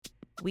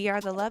We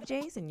are the Love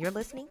Jays, and you're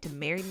listening to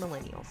Married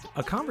Millennials.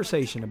 A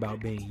conversation about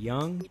being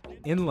young,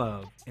 in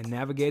love, and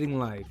navigating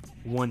life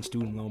one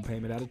student loan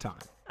payment at a time.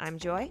 I'm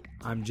Joy.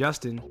 I'm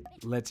Justin.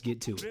 Let's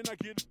get to it.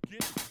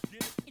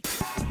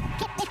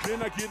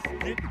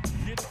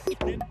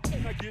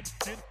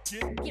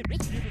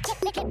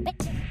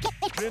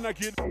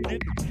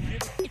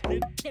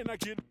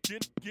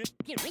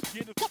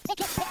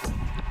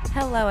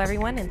 Hello,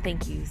 everyone, and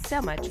thank you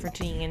so much for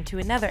tuning in to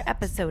another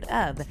episode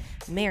of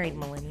Married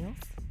Millennials.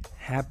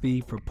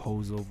 Happy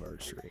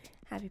proposal-versary.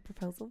 Happy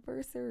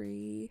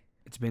proposal-versary.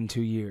 It's been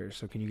 2 years,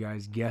 so can you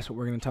guys guess what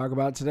we're going to talk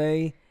about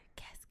today?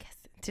 Guess.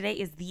 Today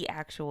is the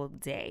actual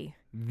day.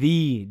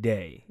 The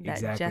day. That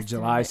Exactly. Justin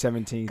July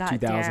 17th, got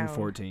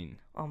 2014.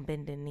 On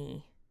bended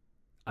knee.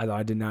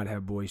 I did not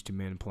have Boyz II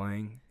Men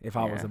playing. If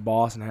I was Yeah. a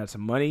boss and had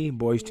some money,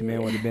 Boyz II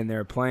Men would have been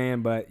there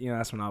playing, but,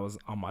 that's when I was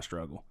on my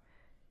struggle.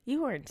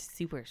 You weren't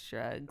super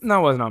shrugged. No, I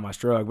wasn't on my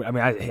struggle. But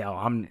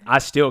I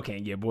still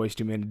can't get Boyz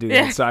II Men to do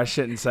that, so I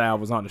shouldn't say I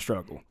was on the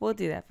struggle. We'll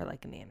do that for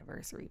like an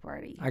anniversary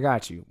party. I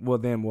got you. Well,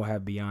 then we'll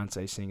have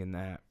Beyonce singing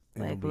that.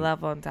 Like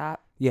Love on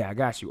Top. Yeah, I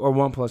got you. Or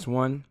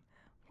 1+1.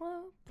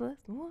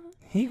 1+1.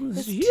 Equals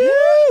That's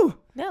you.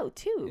 No,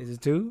 2. Is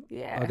it 2?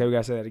 Yeah. Okay, we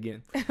gotta say that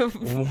again.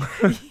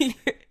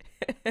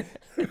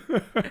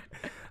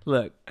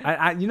 Look,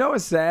 I you know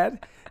what's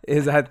sad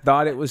is I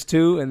thought it was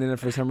 2, and then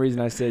for some reason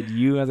I said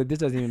you. I was like, this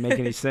doesn't even make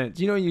any sense.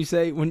 You know when you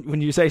say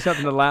when you say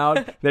something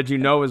aloud that you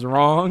know is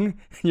wrong,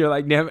 you're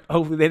like, damn it,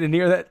 hopefully they didn't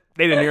hear that.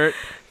 They didn't hear it.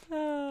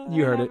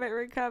 You heard I it. haven't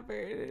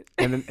recovered.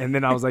 And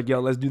then I was like, yo,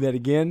 let's do that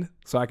again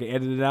so I can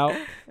edit it out,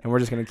 and we're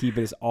just gonna keep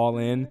this all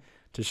in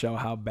to show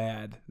how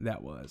bad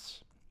that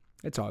was.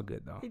 It's all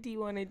good though. Do you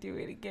want to do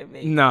it again,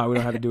 baby? No, we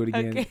don't have to do it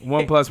again. Okay.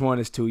 1+1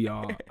 is 2,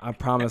 y'all. I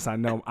promise I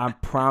know. I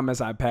promise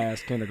I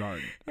passed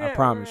kindergarten. I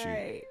promise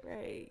Right.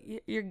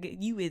 You're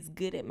good. You is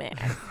good at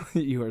math.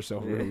 you. You are so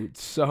rude.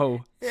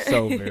 So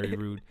very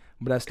rude.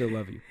 But I still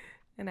love you.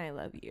 And I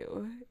love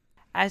you.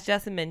 As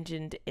Justin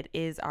mentioned, it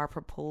is our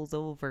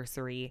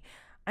proposal-versary.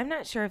 I'm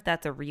not sure if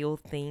that's a real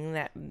thing.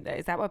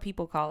 Is that what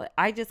people call it?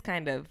 I just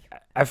kind of...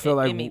 I feel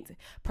like... It makes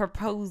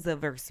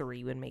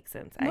propose-versary would make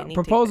sense.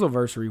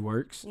 Proposal-versary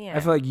works. Yeah. I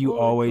feel like you We'll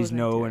always go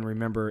know into and it.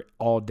 remember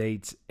all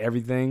dates,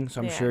 everything.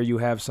 So I'm Yeah. sure you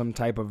have some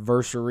type of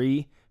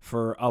versary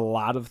for a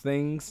lot of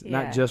things. Yeah.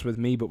 Not just with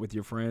me, but with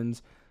your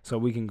friends. So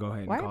we can go ahead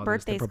and Why call are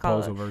this the birthdays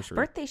called... proposal-versary.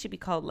 Birthdays should be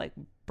called like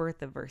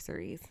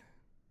birth-anniversaries.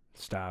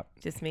 Stop.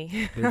 Just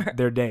me.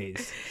 They're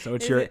days. So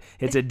Is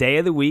it's a day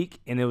of the week,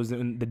 and it was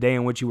the day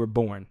in which you were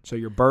born. So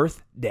your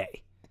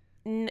birthday.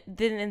 Then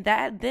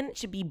it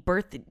should be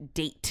birth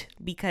date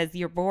because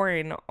you're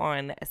born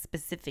on a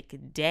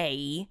specific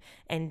day,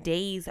 and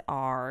days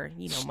are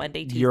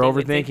Monday, Tuesday, You're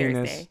Wednesday, overthinking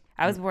Thursday. this.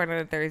 I was born on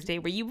a Thursday.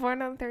 Were you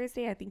born on a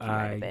Thursday? I think you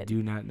might have I been.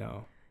 do not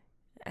know.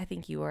 I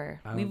think you were.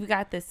 We've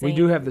got the same. We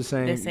do have the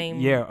same.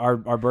 Yeah, our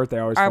birthday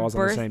always our falls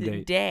on the same date.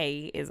 birth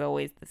day is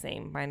always the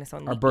same, minus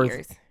on Our leap birth-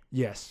 years.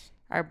 Yes.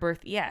 Our birth,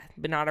 yeah,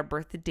 but not our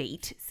birth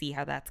date. See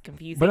how that's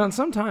confusing? But on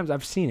sometimes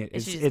I've seen it.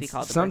 It should just be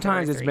called the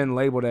sometimes it's birth-anniversary. been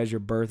labeled as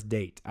your birth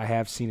date. I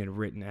have seen it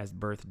written as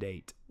birth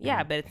date.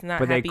 Yeah, but it's not.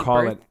 But they happy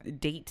call birth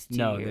date to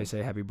No, you. they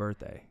say happy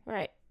birthday.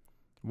 Right.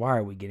 Why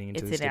are we getting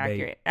into It's this debate?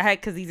 inaccurate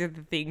because these are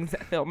the things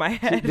that fill my See,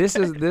 head. this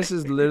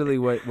is literally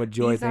what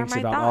Joy These are thinks my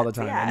about all the thoughts,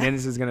 time, yeah. and then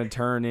this is gonna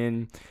turn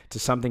into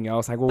something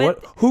else. Like, well,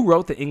 But- who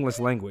wrote the English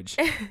language?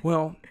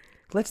 Well,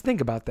 let's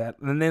think about that,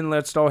 and then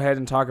let's go ahead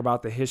and talk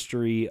about the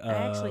history of I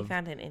actually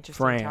found an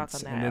interesting France, talk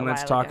on that. and then a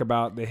let's while talk ago.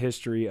 about the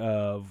history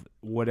of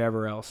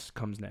whatever else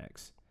comes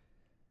next.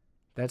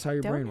 That's how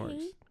your Don't brain works.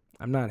 hate.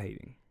 I'm not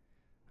hating.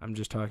 I'm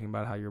just talking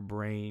about how your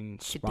brain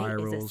Today is a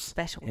spirals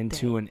special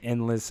into day. an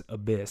endless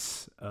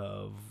abyss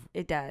of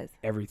It does.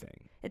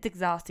 everything. It's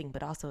exhausting,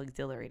 but also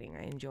exhilarating.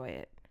 I enjoy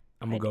it.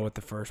 I'm going to go with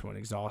the first one,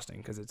 exhausting,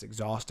 because it's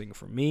exhausting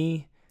for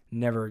me,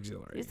 never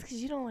exhilarating. It's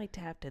because you don't like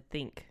to have to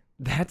think.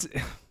 That's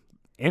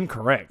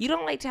incorrect. You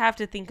don't like to have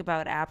to think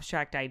about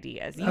abstract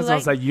ideas. You That's what I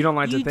was like, you don't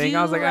like to you think? do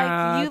I was like, you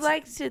that's-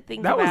 like to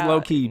think that was about...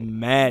 low-key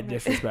mad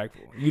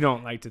disrespectful. You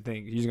don't like to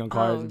think. You're just going to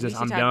call Oh, it just,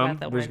 we I'm should talk dumb. about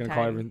that We're just one going to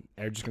call time. everything,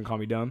 they're just going to call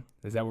me dumb.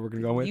 Is that what we're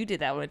going to go with? You did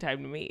that one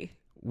time to me.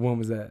 When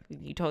was that?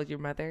 You told your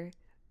mother.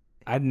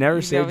 I never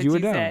know said what you were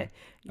you dumb. said.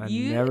 I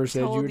You never said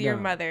you told were your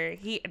dumb. mother,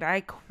 and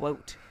I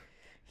quote,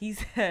 he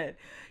said,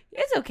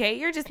 "It's okay,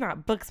 you're just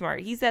not book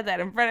smart." He said that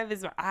in front of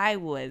his. I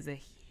was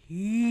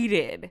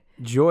heated.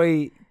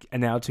 Joy,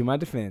 and now to my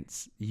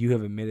defense, you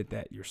have admitted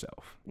that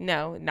yourself.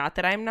 No, not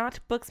that I'm not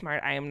book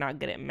smart. I am not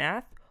good at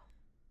math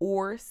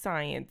or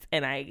science,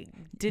 and I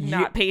did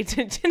not pay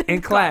attention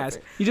In class.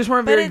 classes. You just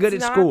weren't But very good at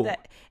it's not school.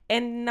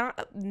 and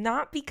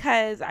not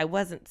because I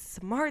wasn't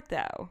smart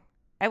though.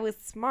 I was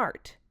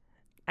smart.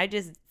 I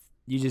just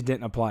You just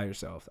didn't apply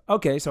yourself.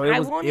 Okay, so I it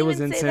was won't it was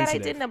even say that I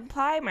insensitive. didn't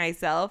apply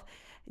myself.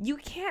 You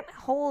can't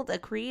hold a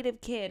creative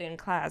kid in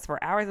class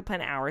for hours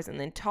upon hours and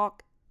then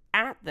talk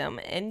at them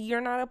and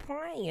you're not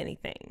applying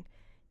anything.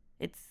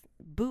 It's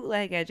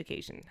bootleg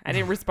education. I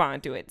didn't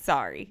respond to it.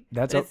 Sorry.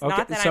 That's But it's okay.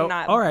 not that So I'm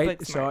not all right,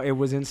 book so smart. it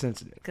was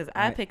insensitive. Because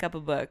I pick up a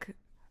book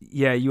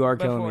Yeah, you are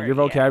killing me. Before, Your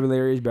yeah.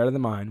 vocabulary is better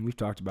than mine. We've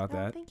talked about Oh,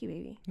 that. thank you,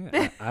 baby.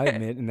 Yeah, I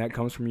admit, and that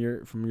comes from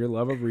your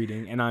love of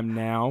reading. And I'm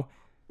now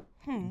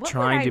What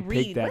trying would I to pick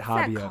read? that What's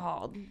hobby that up.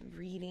 called?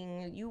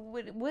 Reading. You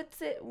would.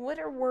 What's it? What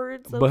are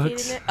words located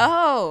Books. in it?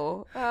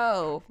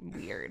 Oh,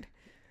 weird.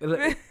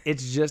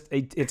 It's just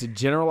it's a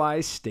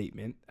generalized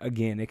statement.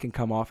 Again, it can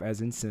come off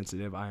as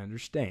insensitive. I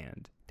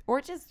understand.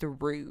 Or just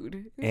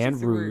rude. It's And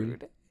just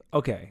rude.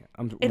 Okay,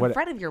 in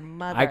front of your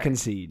mother. I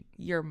concede.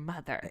 Your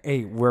mother.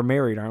 Hey, we're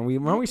married, aren't we?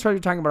 When we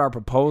started talking about our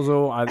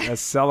proposal, a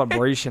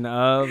celebration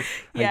of,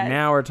 like Yes.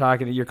 now we're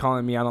talking. You're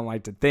calling me. I don't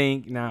like to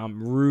think. Now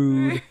I'm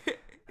rude.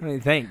 I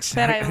mean, thanks.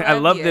 But I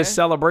love love you. this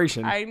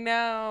celebration. I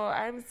know.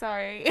 I'm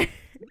sorry.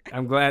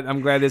 I'm glad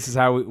this is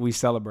how we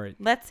celebrate.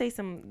 Let's say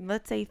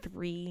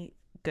 3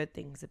 good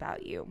things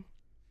about you.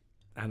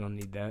 I don't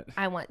need that.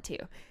 I want to.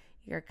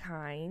 You're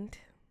kind,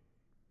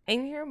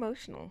 and you're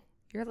emotional.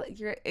 You're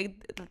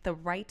the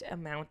right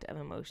amount of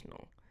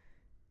emotional.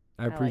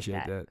 I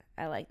appreciate that.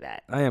 I like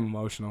that. I am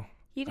emotional.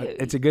 You do.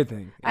 It's a good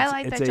thing. I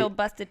like that you'll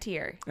bust a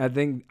tear. I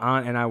think,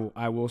 and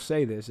I will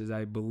say this, is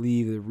I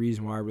believe the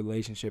reason why our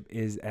relationship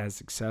is as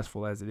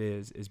successful as it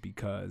is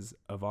because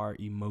of our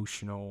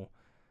emotional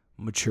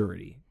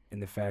maturity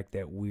and the fact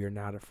that we are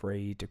not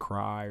afraid to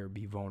cry or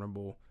be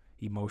vulnerable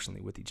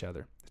emotionally with each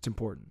other. It's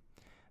important.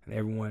 And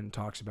everyone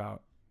talks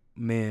about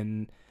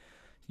men,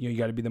 you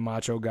got to be the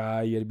macho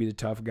guy, you got to be the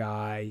tough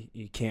guy,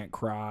 you can't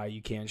cry,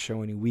 you can't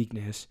show any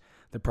weakness.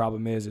 The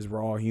problem is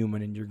we're all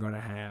human, and you're going to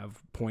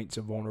have points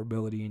of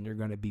vulnerability, and you're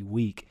going to be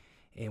weak.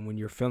 And when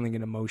you're feeling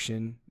an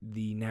emotion,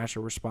 the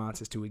natural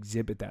response is to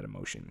exhibit that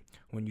emotion.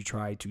 When you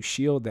try to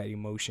shield that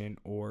emotion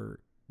or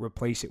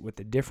replace it with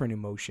a different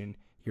emotion,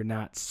 you're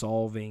not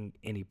solving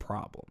any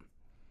problem.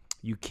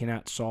 You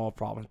cannot solve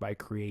problems by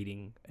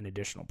creating an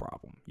additional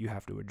problem. You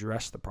have to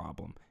address the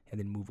problem and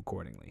then move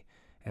accordingly.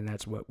 And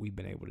that's what we've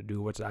been able to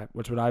do. What's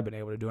what I've been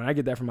able to do. And I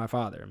get that from my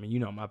father. I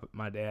mean,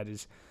 my dad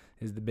is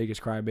the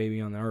biggest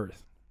crybaby on the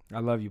earth. I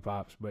love you,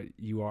 Pops, but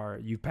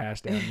you've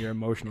passed down your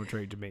emotional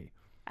trait to me.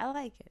 I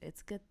like it.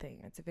 It's a good thing.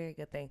 It's a very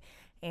good thing.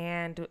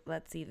 And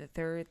let's see, the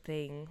third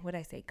thing. What did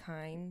I say?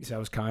 Kind. So I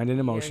was kind and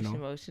emotional.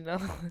 You're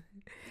emotional.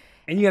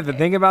 And you have to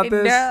think about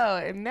this?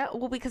 No.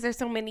 Well, because there's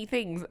so many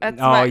things.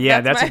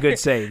 That's a good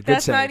save.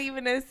 That's not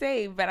even a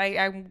save, but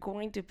I'm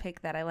going to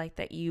pick that. I like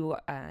that you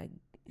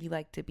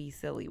like to be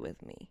silly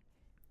with me.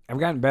 I've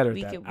gotten better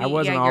at that.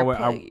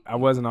 I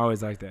wasn't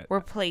always like that.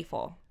 We're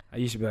playful. I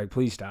used to be like,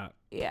 please stop.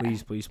 Yeah.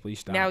 Please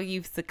stop. Now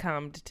you've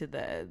succumbed to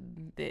the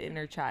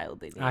inner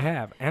child in you. I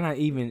have. And I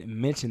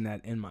even mentioned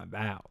that in my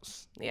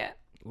vows. Yeah.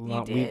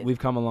 You did. We've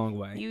come a long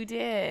way. You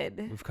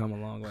did. We've come a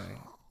long way.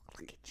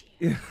 Look at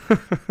you.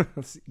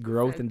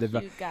 Growth So and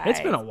development. cute, It's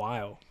been a guys.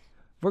 while.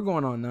 We're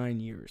going on 9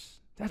 years.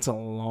 That's a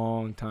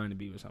long time to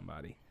be with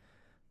somebody.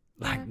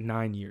 Like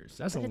 9 years.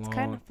 That's But a it's long.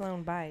 kind of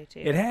flown by too.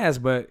 It has,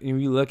 but when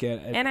you look at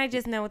it, And I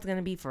just know it's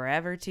gonna be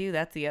forever too.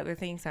 That's the other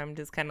thing. So I'm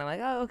just kind of like,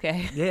 oh,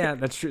 okay. yeah,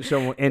 that's true.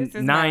 So in This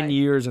is 9 not-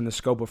 years in the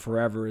scope of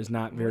forever is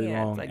not very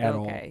yeah, long it's like, at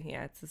okay.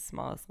 Yeah, it's the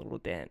smallest little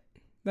dent.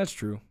 all. That's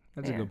true.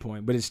 That's a Yeah. good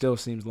point. But it still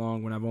seems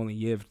long when I've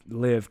only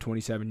lived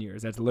 27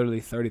 years. That's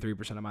literally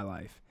 33% of my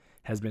life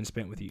has been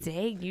spent with you.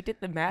 Dang, you did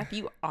the math.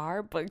 You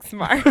are book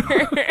smart.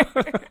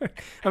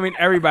 I mean,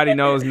 everybody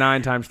knows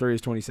 9 times 3 is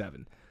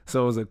 27.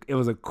 So it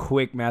was a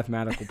quick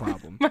mathematical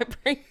problem. My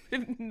brain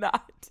did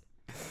not.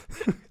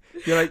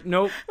 You're like,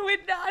 nope.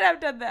 Would not have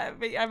done that.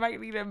 But I might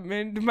need to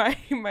amend my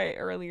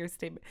earlier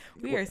statement.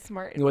 We are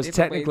smart. It was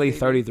technically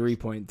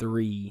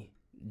 33.3.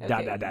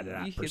 Okay,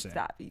 you can percent.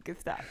 stop. You can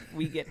stop.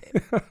 We get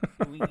it.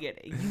 We get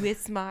it. You is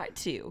smart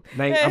too.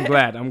 I'm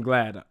glad.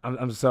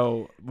 I'm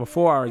so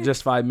before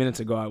just 5 minutes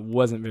ago I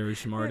wasn't very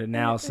smart, and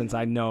now since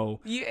I know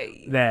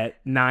that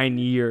 9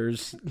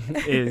 years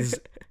is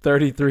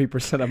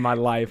 33% of my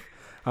life,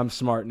 I'm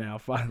smart now.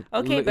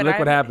 Okay, but look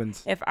what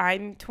happens. If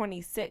I'm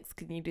 26,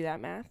 can you do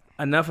that math?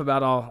 Enough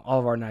about all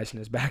of our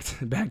niceness. Back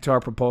to our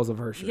proposal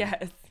version.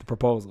 Yes. The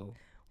proposal.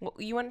 Well,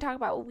 you want to talk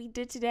about what we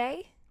did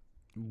today?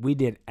 We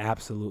did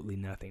absolutely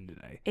nothing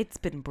today. It's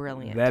been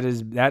brilliant.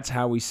 That's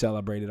how we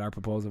celebrated our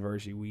proposal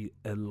anniversary. We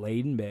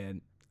laid in bed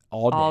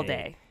all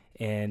day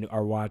and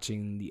are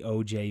watching the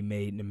OJ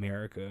Made in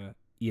America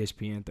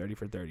ESPN 30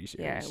 for 30 series.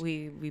 Yeah,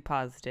 we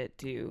paused it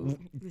to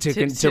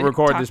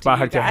record talk this to you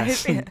podcast.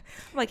 guys. I'm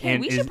like, hey,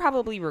 And we should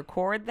probably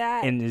record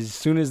that. And as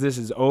soon as this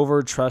is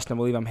over, trust and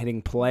believe I'm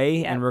hitting play,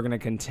 Yep. and we're gonna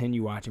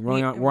continue watching.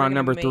 We're on gonna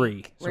number make- 3,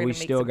 we're so we gonna make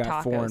still some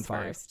got 4 and tacos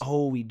 5. first.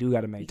 Oh, we do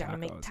got to we make gotta tacos.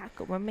 make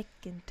taco. We're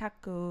making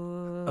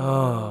tacos.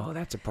 Oh,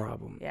 that's a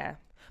problem. Yeah,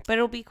 but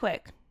it'll be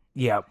quick.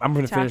 Yeah, I'm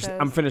gonna finish.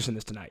 Tacos. I'm finishing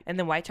this tonight. And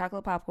then white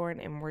chocolate popcorn,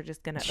 and we're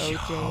just gonna OJ.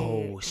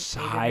 Oh,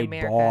 Made in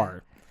America.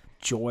 sidebar.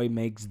 Joy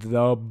makes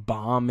the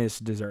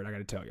bombest dessert. I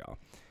gotta tell y'all.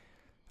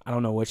 I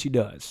don't know what she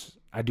does.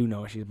 I do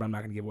know what she does, but I'm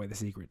not gonna give away the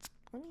secrets.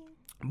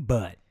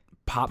 But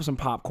pop some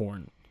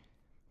popcorn,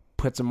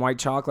 put some white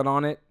chocolate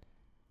on it,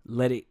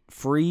 let it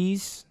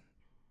freeze.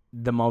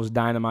 The most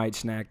dynamite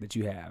snack that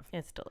you have.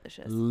 It's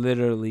delicious.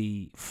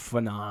 Literally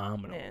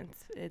phenomenal.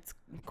 It's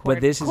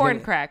Corn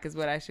crack is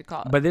what I should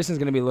call it. But this is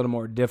going to be a little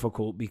more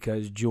difficult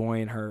because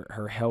Joy, in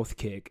her health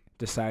kick,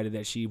 decided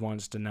that she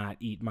wants to not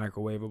eat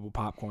microwavable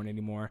popcorn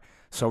anymore.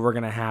 So we're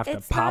going to have to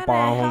pop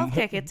our own. Health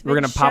kick. It's we're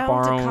been going to pop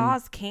our shown own. to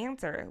cause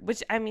cancer,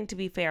 which, I mean, to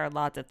be fair,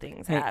 lots of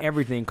things have.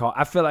 Everything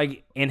I feel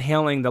like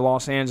inhaling the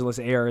Los Angeles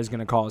air is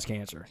going to cause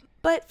cancer.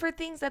 But for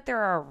things that there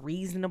are a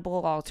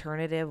reasonable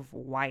alternative,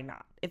 why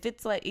not? If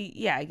it's like,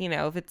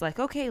 if it's like,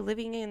 okay,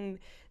 living in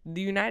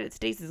the United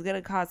States is going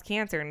to cause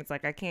cancer, and it's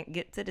like, I can't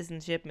get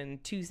citizenship in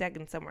 2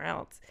 seconds somewhere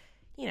else.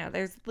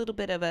 There's a little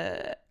bit of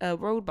a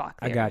roadblock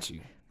there. I got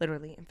you.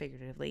 Literally and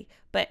figuratively.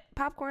 But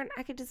popcorn,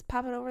 I could just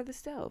pop it over the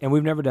stove. And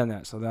we've never done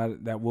that, so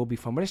that will be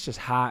fun. But it's just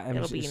hot.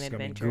 It'll be an it's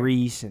adventure. Gonna be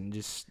grease and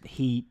just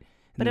heat.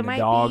 But it the might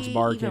dogs be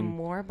barking. even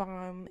more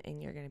bomb,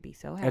 and you're going to be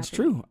so happy. That's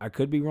true. I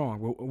could be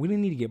wrong. We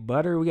didn't need to get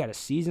butter. We got a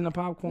season of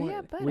popcorn. We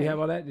got butter. We have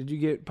all that. Did you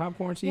get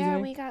popcorn seasoning? Yeah,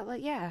 we got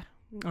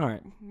All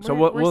right. So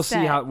we'll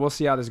see how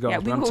this goes. Yeah,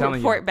 but we I'm will telling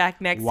report you,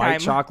 back next white time.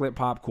 chocolate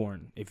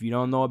popcorn. If you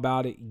don't know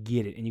about it,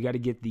 get it. And you got to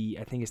get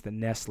I think it's the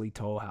Nestle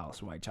Toll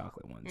House white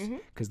chocolate ones,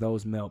 because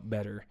those melt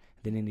better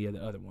than any of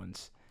the other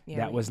ones. Yeah,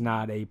 that was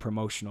not a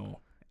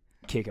promotional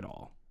kick at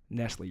all.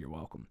 Nestle, you're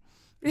welcome.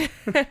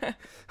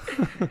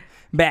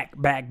 Back.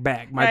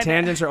 My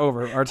tangents are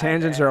over. Our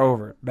tangents are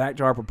over. Back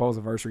to our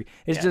proposal-versary.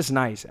 It's just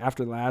nice.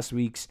 After last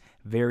week's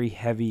very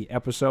heavy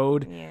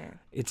episode,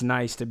 it's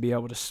nice to be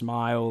able to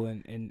smile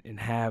and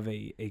have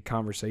a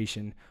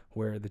conversation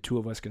where the two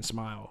of us can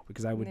smile.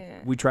 Because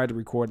we tried to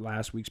record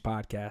last week's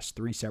podcast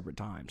 3 separate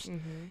times,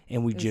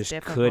 and we just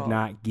could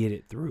not get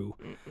it through.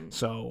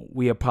 So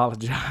we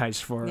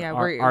apologize for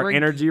our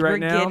energy right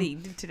now. We're giddy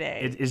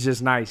today. It's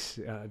just nice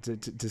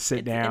to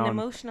sit down. It's an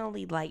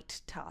emotionally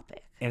light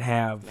topic. And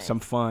have some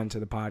fun to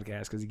the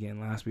podcast, because again,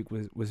 last week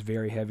was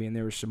very heavy, and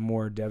there was some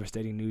more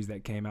devastating news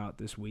that came out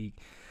this week.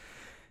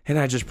 And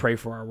I just pray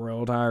for our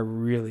world. I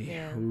really,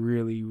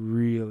 really,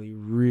 really,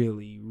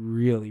 really,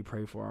 really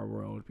pray for our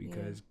world,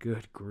 because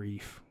good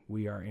grief,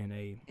 we are in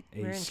a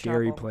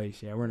scary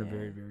place. Yeah, we're in a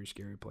very, very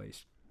scary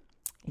place.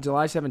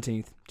 July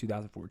 17th,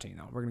 2014,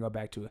 though. We're going to go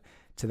back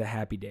to the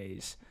happy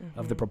days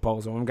of the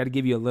proposal. And I've got to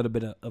give you a little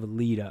bit of a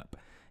lead up.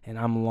 And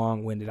I'm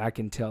long-winded. I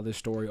can tell this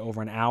story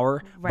over an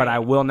hour, but I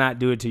will not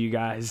do it to you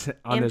guys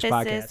on this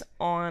podcast. Emphasis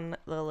on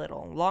the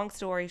little.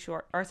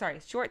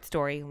 Short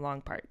story,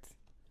 long parts.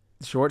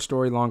 Short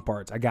story, long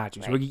parts. I got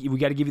you. So we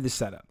got to give you the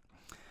setup.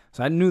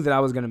 So I knew that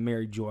I was going to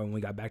marry Joy when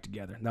we got back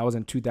together. That was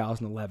in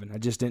 2011. I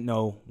just didn't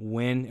know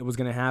when it was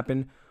going to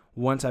happen.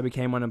 Once I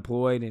became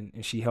unemployed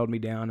and she held me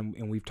down,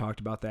 and we've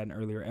talked about that in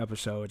earlier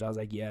episodes, I was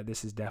like, yeah,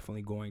 this is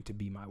definitely going to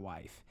be my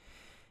wife.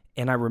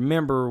 And I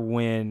remember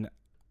when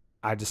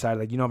I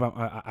decided,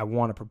 I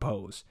want to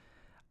propose,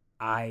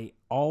 I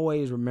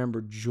always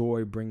remember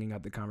Joy bringing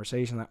up the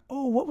conversation, like,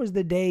 oh, what was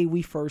the day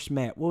we first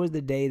met? What was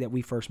the day that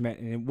we first met?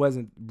 And it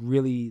wasn't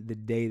really the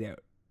day that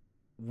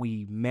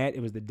we met.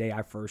 It was the day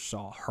I first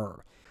saw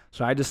her.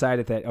 So I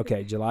decided that,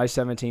 okay, July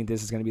 17th,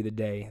 this is going to be the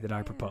day that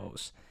I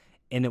propose.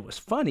 And it was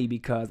funny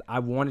because I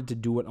wanted to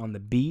do it on the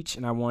beach,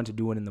 and I wanted to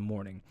do it in the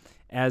morning.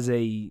 As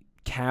a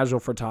casual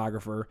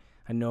photographer,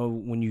 I know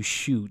when you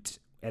shoot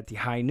at the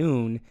high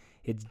noon,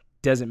 it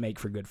doesn't make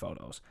for good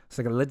photos. It's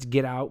like, let's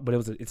get out, but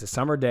it's a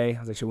summer day. I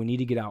was like, so we need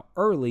to get out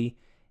early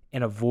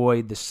and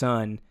avoid the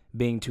sun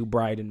being too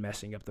bright and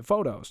messing up the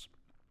photos.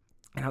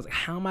 And I was like,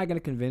 how am I going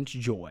to convince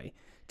Joy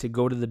to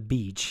go to the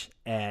beach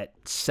at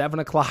 7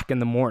 o'clock in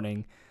the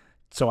morning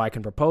so I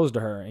can propose to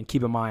her? And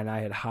keep in mind,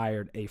 I had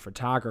hired a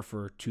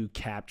photographer to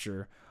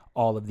capture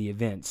all of the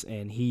events,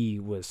 and he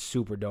was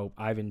super dope.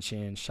 Ivan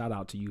Chen, shout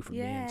out to you for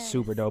being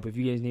super dope. If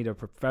you guys need a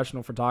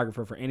professional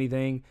photographer for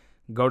anything,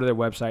 go to their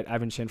website,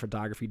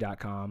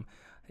 ivanchenphotography.com.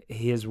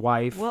 His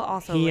wife,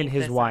 and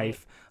his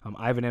wife,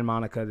 Ivan and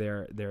Monica,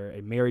 they're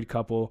a married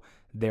couple.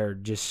 They're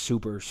just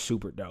super,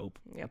 super dope.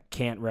 Yep.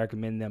 Can't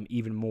recommend them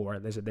even more.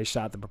 They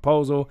shot the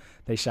proposal,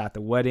 they shot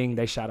the wedding,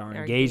 they shot our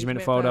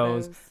engagement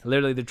photos.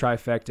 Literally the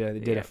trifecta. They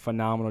did a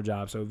phenomenal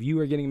job. So if you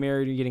are getting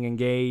married or getting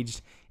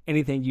engaged,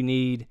 anything you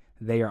need,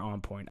 they are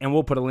on point. And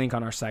we'll put a link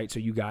on our site so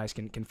you guys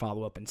can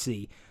follow up and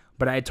see.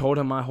 But I told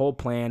him my whole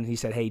plan. He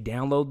said, hey,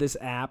 download this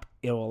app.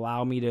 It'll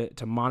allow me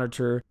to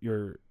monitor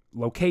your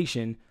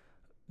location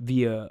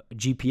via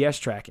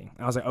GPS tracking.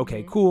 I was like,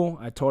 okay, cool.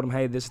 I told him,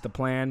 hey, this is the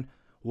plan.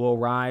 We'll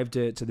arrive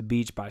to the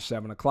beach by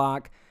 7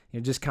 o'clock.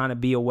 Just kind of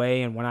be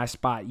away. And when I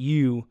spot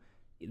you,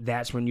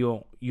 that's when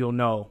you'll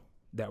know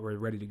that we're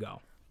ready to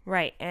go.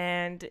 Right.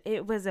 And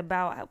it was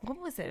about,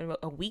 what was it,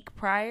 a week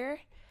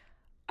prior?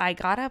 I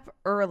got up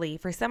early.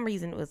 For some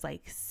reason, it was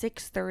like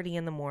 6:30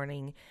 in the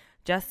morning.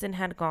 Justin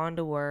had gone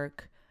to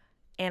work,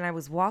 and I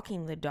was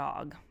walking the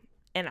dog,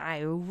 and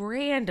I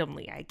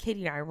randomly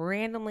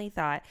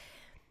thought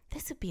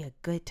this would be a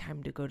good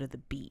time to go to the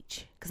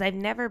beach, because I've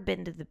never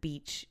been to the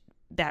beach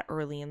that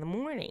early in the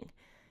morning.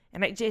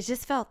 And I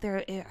just felt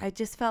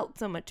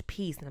so much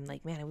peace. And I'm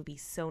like, man, it would be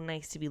so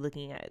nice to be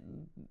looking at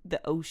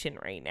the ocean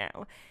right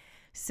now.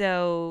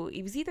 So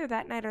it was either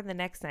that night or the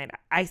next night.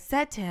 I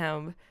said to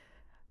him,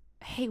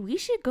 hey, we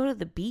should go to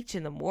the beach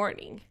in the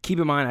morning. Keep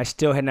in mind, I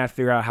still had not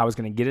figured out how I was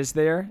going to get us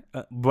there,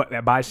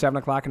 but by 7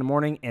 o'clock in the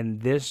morning.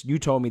 And you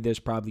told me this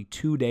probably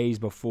 2 days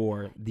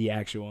before the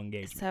actual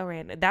engagement. So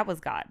random. That was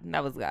God.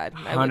 That was God.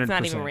 100%. It's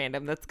not even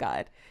random. That's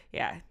God.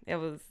 Yeah,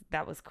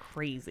 that was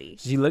crazy.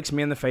 She looks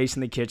me in the face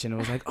in the kitchen and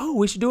was like, "Oh,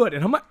 we should do it."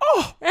 And I'm like,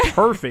 "Oh,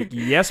 perfect.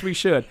 Yes, we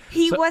should."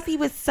 He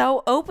was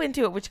so open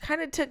to it, which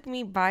kind of took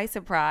me by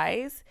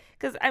surprise.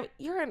 Because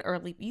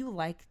you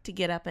like to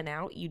get up and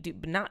out. You do,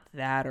 but not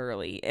that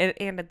early.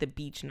 And at the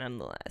beach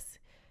nonetheless.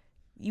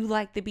 You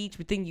like the beach,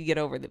 but then you get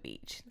over the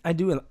beach. I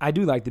do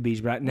like the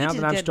beach, but now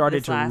that I've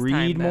started to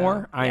read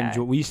more, I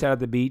enjoy. We sat at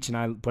the beach and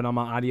I put on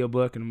my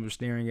audiobook and we were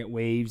staring at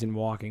waves and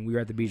walking. We were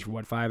at the beach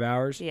for 5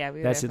 hours? Yeah, we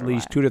were That's there at for a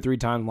least while. 2 to 3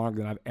 times longer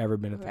than I've ever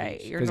been at the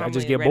beach Because I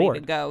just get ready bored.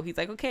 to go. He's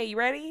like, okay, you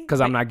ready?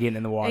 Because I'm not getting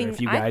in the water. And If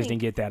you I guys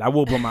think- didn't get that, I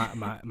will put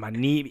my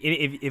knee.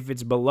 If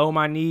it's below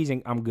my knees,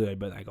 I'm good.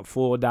 But like a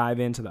full dive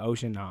into the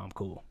ocean, no, I'm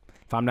cool.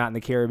 If I'm not in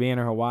the Caribbean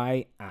or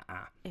Hawaii,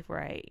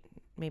 Right.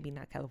 Maybe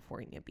not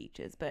California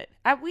beaches, but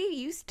we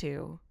used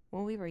to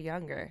when we were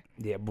younger.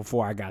 Yeah,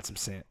 before I got some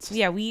sense.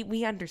 Yeah,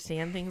 we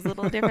understand things a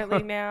little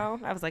differently now.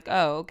 I was like,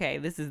 oh, okay,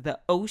 this is the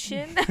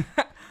ocean.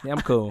 Yeah,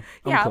 I'm cool.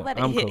 I'll let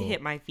it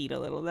hit my feet a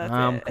little.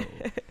 That's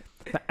it.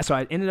 Cool. So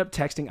I ended up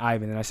texting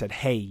Ivan and I said,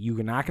 "Hey,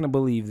 you're not going to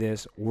believe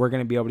this. We're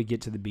going to be able to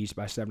get to the beach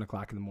by 7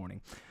 o'clock in the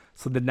morning."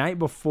 So the night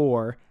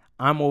before,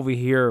 I'm over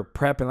here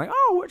prepping like,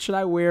 "Oh, what should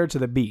I wear to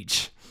the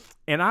beach?"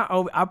 And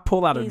I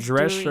pull out a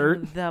dress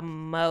shirt. The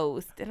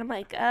most. And I'm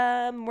like,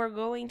 we're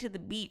going to the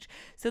beach.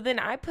 So then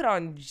I put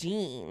on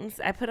jeans.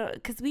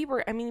 Because we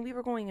were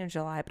going in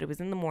July, but it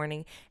was in the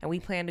morning and we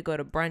planned to go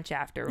to brunch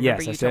after.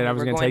 Remember, Yes, I said I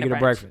was going to take you to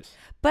breakfast.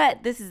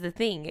 But this is the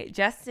thing.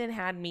 Justin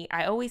had me,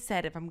 I always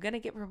said, if I'm going to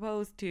get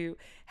proposed to,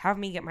 have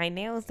me get my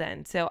nails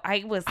done. So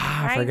I was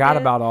I forgot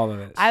about all of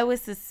this. I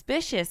was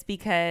suspicious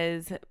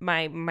because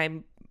my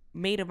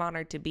maid of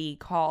honor to be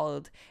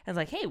called and was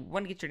like, hey,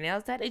 want to get your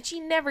nails done? And she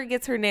never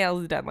gets her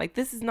nails done. Like,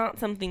 this is not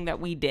something that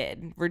we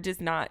did. We're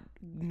just not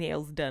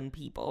nails done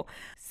people.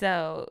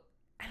 So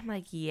I'm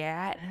like,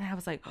 yeah. And I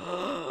was like,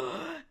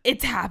 oh,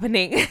 it's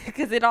happening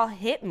because it all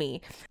hit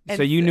me. And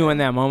so you knew in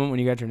that moment when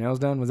you got your nails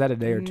done? Was that a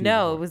day or two?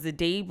 No, before? it was the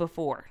day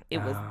before. It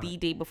was the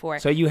day before.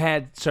 So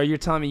you're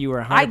telling me you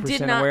were 100% I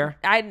did not, aware?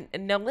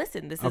 No,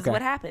 listen, this is Okay.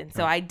 what happened.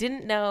 So I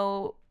didn't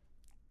know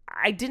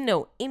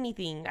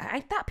anything.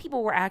 I thought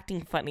people were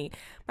acting funny.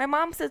 My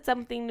mom said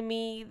something to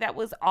me that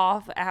was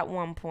off at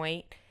one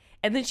point,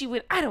 and then she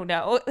went, I don't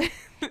know.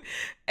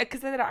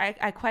 Because then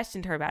I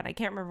questioned her about it. I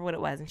can't remember what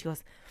it was. And she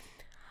goes,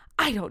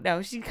 I don't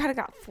know. She kind of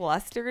got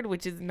flustered,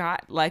 which is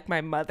not like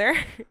my mother.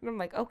 And I'm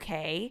like,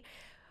 okay.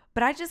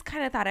 But I just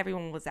kind of thought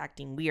everyone was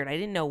acting weird. I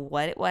didn't know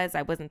what it was.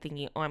 I wasn't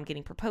thinking, oh, I'm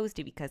getting proposed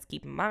to, because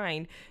keep in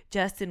mind,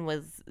 Justin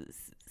was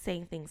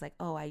saying things like,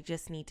 oh, I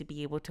just need to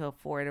be able to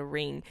afford a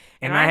ring.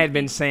 And I had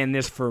been saying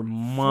this for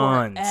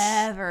months.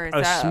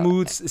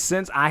 Forever.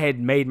 Since I had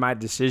made my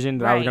decision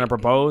that I was going to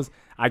propose,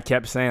 I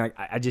kept saying, like,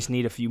 I just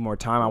need a few more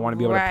time. I want to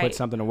be able to put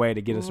something away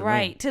to get us a ring.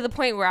 Right. To the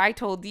point where I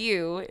told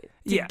you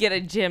to get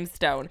a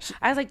gemstone.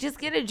 I was like, just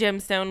get a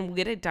gemstone. We'll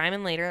get a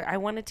diamond later. I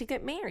wanted to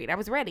get married. I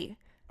was ready.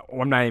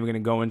 I'm not even going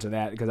to go into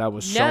that because I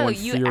was so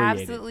infuriated. No, you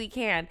absolutely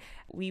can.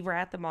 We were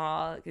at the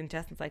mall and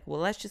Justin's like, well,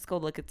 let's just go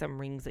look at some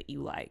rings that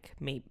you like.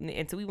 Maybe.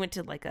 And so we went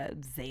to like a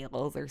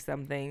Zales or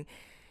something.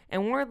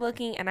 And we're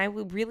looking, and I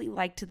would really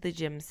liked the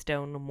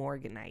gemstone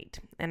morganite.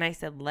 And I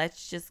said,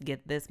 let's just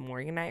get this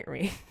morganite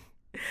ring.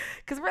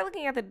 Because we're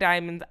looking at the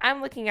diamonds.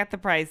 I'm looking at the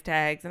price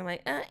tags. And I'm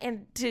like,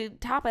 and to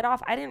top it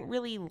off, I didn't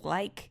really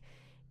like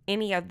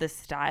any of the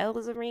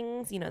styles of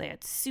rings. You know, they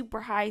had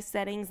super high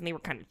settings and they were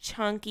kind of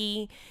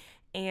chunky.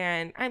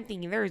 And I'm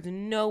thinking there's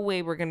no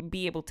way we're going to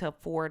be able to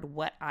afford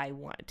what I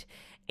want.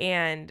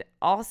 And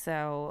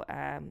also,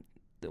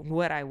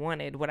 what I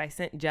wanted, what I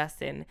sent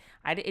Justin,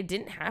 it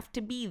didn't have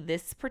to be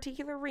this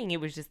particular ring.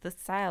 It was just the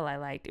style I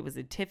liked. It was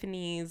a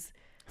Tiffany's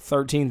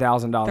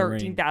 $13,000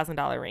 ring.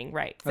 $13,000 ring,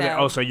 right. So,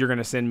 like, so you're going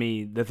to send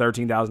me the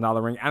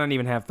 $13,000 ring? I don't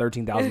even have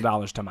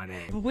 $13,000 to my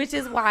name. Which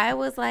is why I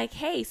was like,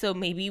 hey, so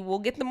maybe we'll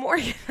get the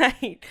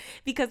morganite.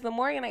 Because the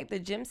morganite, the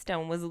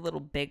gemstone, was a little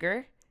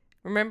bigger.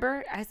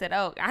 Remember? I said,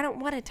 oh, I don't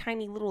want a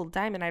tiny little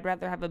diamond. I'd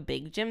rather have a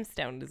big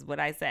gemstone, is what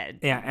I said.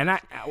 Yeah, and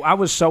I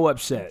was so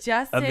upset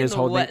Justin of this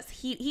whole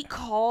thing. He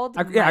called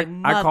my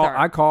mother.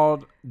 I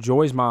called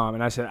Joy's mom,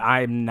 and I said,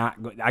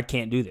 I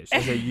can't do this.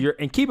 I said,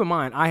 and keep in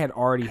mind, I had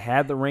already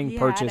had the ring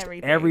purchased.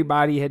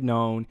 Everybody had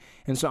known,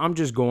 and so I'm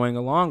just going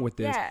along with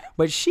this. Yeah.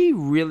 But she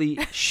really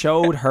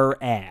showed her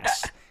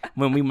ass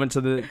when we went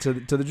to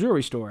the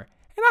jewelry store,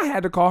 and I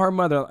had to call her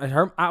mother.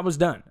 I was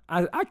done.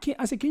 I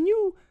said, can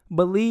you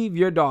believe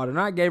your daughter? And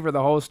I gave her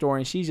the whole story,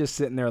 and she's just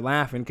sitting there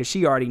laughing because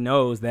she already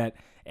knows that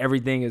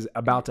everything is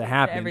about to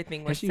happen.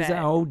 Everything was and she's set.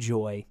 like, oh,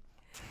 Joy.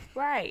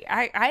 Right.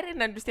 I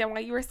didn't understand why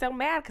you were so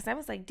mad because I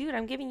was like, dude,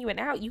 I'm giving you an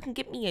out. You can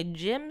get me a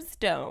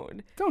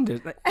gemstone. Don't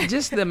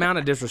just the amount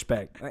of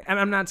disrespect. And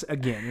I'm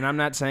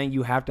not saying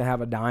you have to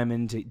have a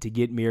diamond to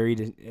get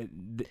married.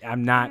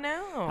 I'm not. No.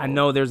 I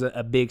know there's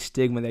a big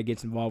stigma that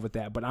gets involved with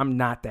that, but I'm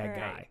not that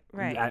guy.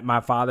 Right.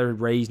 My father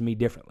raised me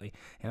differently,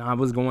 and I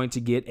was going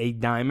to get a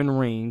diamond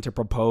ring to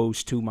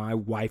propose to my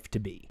wife to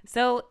be.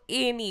 So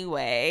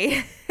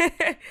anyway,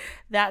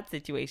 that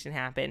situation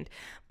happened.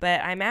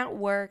 But I'm at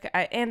work,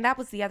 and that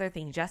was the other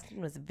thing.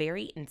 Justin was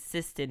very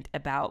insistent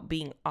about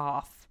being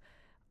off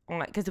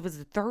because it was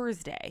a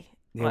Thursday.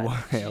 It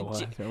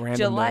was a random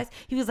July. day.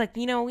 He was like,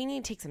 we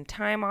need to take some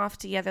time off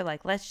together.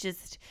 Like, let's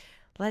just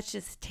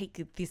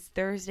take this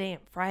Thursday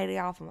and Friday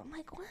off. And I'm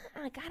like, what?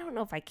 Like, I don't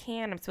know if I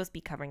can. I'm supposed to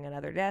be covering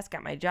another desk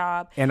at my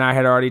job. And I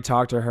had already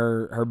talked to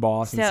her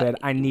boss and said,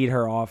 I need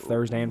her off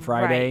Thursday and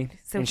Friday. Right.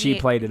 So and she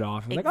played it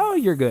off. I was like, oh,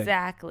 you're good.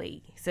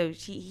 Exactly. So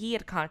he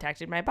had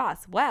contacted my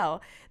boss.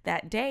 Well,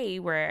 that day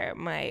where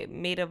my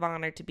maid of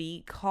honor to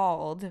be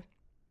called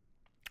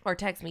or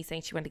text me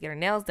saying she wanted to get her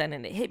nails done,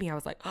 and it hit me. I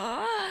was like,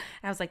 oh.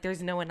 I was like,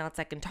 there's no one else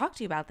I can talk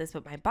to about this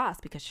but my boss,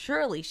 because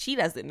surely she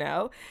doesn't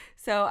know.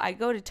 So I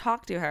go to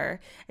talk to her,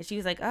 and she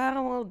was like,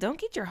 oh, well, don't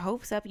get your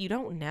hopes up. You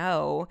don't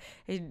know.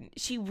 And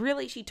she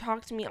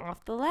talked me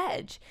off the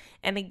ledge.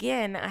 And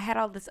again, I had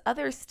all this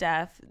other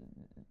stuff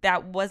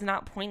that was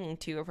not pointing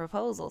to a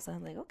proposal. So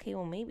I'm like, okay,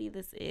 well, maybe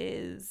this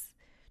is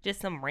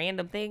just some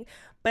random thing.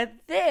 But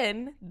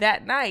then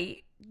that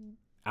night,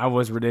 I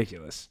was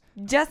ridiculous.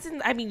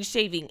 Justin,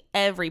 shaving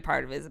every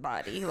part of his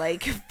body,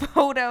 like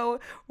photo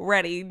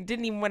ready.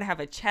 Didn't even want to have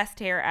a chest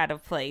hair out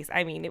of place.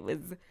 It was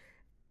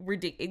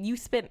ridiculous. You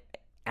spent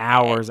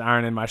hours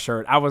ironing my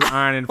shirt. I was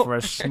ironing for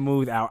a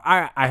smooth hour.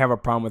 I have a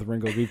problem with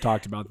wrinkles. We've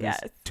talked about this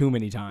too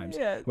many times.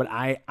 Yes. But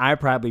I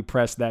probably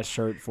pressed that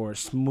shirt for a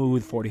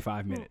smooth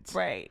 45 minutes.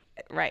 Right.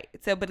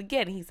 So, but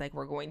again, he's like,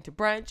 we're going to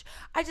brunch.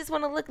 I just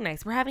want to look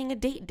nice. We're having a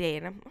date day.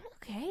 And I'm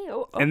okay.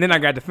 And then I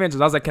got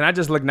defensive. I was like, can I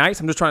just look nice?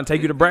 I'm just trying to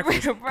take you to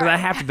breakfast. Because I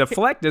have to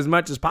deflect as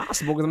much as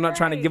possible because I'm not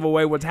trying to give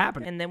away what's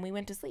happening. And then we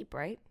went to sleep,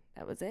 right?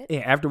 That was it? Yeah,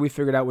 after we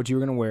figured out what you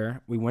were going to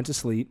wear, we went to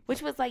sleep.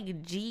 Which was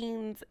like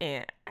jeans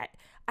and...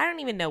 I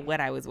don't even know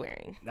what I was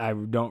wearing. I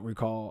don't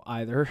recall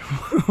either.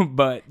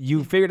 But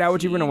you figured out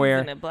what you were going to wear.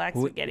 And a black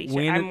spaghetti shirt.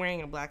 I'm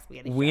wearing a black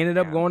spaghetti shirt. We ended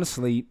up going to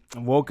sleep.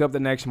 Woke up the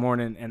next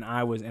morning, and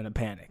I was in a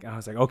panic. I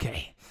was like,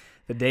 okay,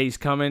 the day's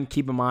coming.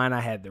 Keep in mind, I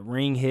had the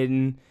ring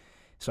hidden.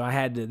 So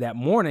that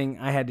morning,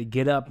 I had to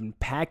get up and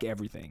pack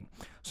everything.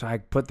 So I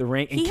put the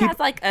ring. And he has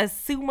like a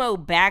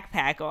sumo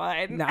backpack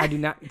on. No, I do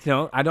not.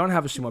 No, I don't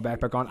have a sumo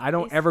backpack on. I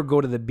don't ever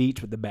go to the beach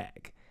with the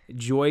bag.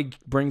 Joy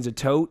brings a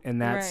tote,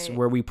 and that's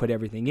where we put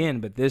everything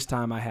in. But this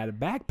time I had a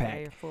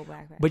backpack. Your full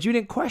backpack. But you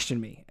didn't question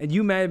me, and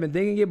you may have been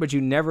thinking it, but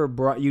you never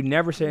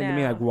said to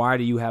me like, "Why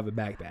do you have a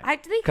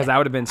backpack?" Because I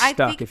would have been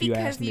stuck if you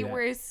asked me that. Because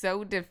you were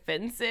so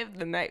defensive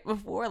the night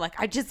before, like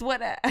I just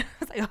want to. I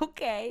was like,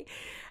 okay,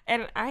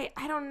 and I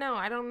don't know.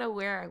 I don't know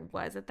where I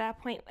was at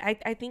that point.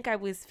 I think I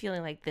was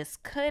feeling like this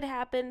could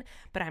happen,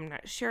 but I'm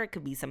not sure. It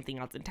could be something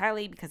else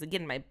entirely. Because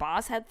again, my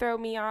boss had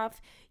thrown me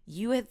off.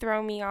 You had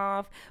thrown me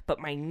off, but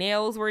my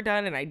nails were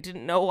done and I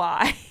didn't know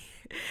why.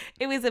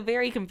 It was a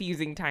very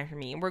confusing time for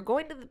me. And we're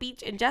going to the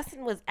beach, and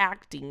Justin was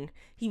acting.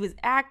 He was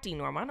acting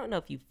normal. I don't know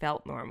if you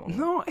felt normal.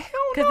 No,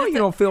 hell no, you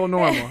don't feel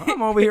normal.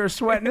 I'm over here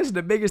sweating. This is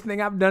the biggest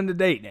thing I've done to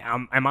date.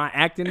 Am I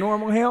acting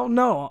normal? Hell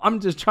no. I'm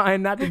just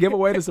trying not to give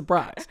away the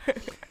surprise.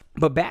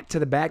 But back to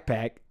the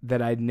backpack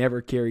that I'd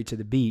never carried to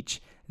the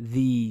beach.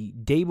 The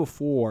day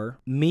before,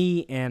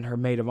 me and her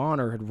maid of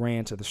honor had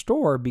ran to the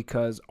store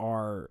because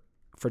our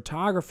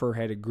photographer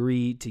had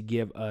agreed to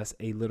give us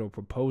a little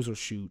proposal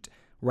shoot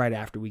right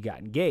after we got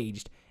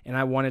engaged, and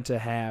I wanted to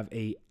have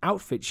a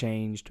outfit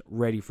changed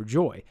ready for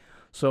Joy.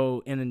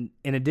 So in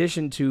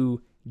addition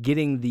to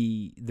getting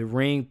the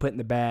ring put in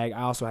the bag,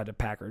 I also had to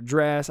pack her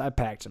dress. I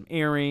packed some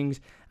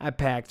earrings. I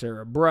packed her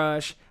a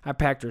brush. I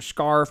packed her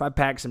scarf. I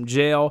packed some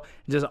gel.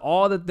 Just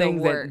all the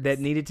things that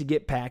needed to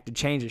get packed to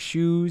change the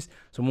shoes.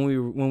 So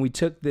when we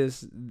took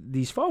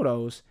these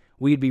photos,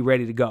 we'd be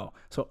ready to go.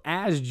 So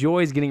as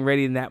Joy's getting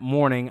ready in that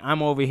morning,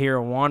 I'm over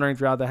here wandering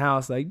throughout the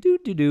house like,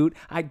 doot.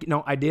 I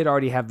did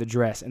already have the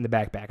dress in the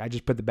backpack. I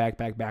just put the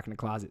backpack back in the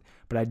closet.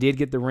 But I did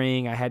get the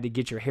ring. I had to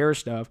get your hair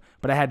stuff,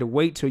 but I had to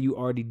wait till you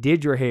already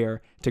did your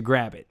hair to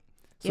grab it.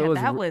 So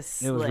yeah, that was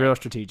slick. It was real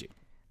strategic.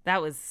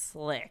 That was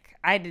slick.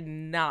 I did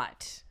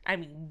not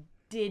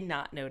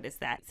notice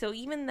that. So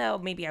even though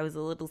maybe I was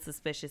a little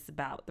suspicious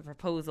about the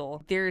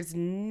proposal, there's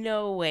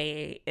no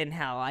way in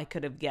hell I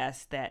could have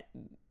guessed that.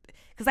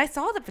 Because I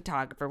saw the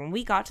photographer when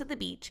we got to the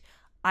beach.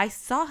 I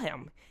saw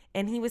him,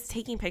 and he was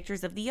taking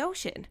pictures of the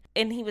ocean,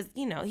 and he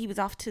was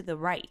off to the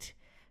right.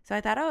 So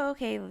I thought, oh,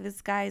 okay,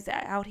 this guy's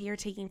out here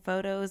taking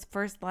photos,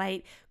 first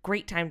light,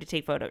 great time to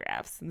take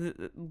photographs.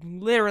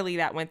 Literally,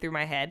 that went through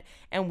my head,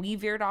 and we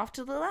veered off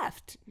to the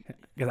left.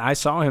 Because I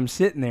saw him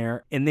sitting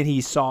there, and then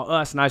he saw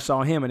us, and I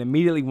saw him, and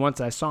immediately once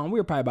I saw him, we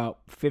were probably about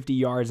 50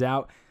 yards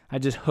out. I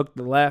just hooked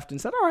the left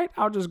and said, all right,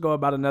 I'll just go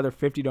about another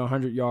 50 to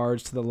 100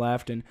 yards to the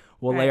left, and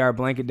we'll lay Right. our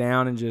blanket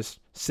down and just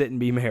sit and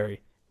be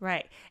merry.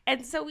 Right.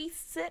 And so we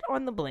sit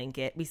on the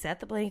blanket. We set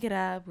the blanket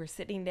up. We're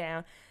sitting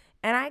down.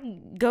 And I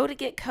go to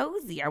get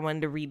cozy. I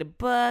wanted to read a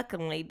book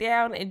and lay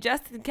down. And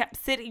Justin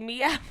kept sitting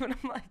me up. And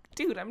I'm like,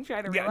 dude, I'm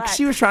trying to Yeah, relax.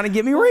 she was trying to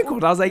get me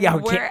wrinkled. I was like,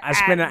 We're I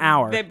spent an at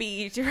hour. the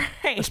beach, I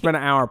right? spent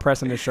an hour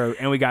pressing the shirt,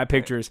 and we got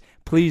pictures.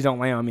 Please don't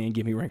lay on me and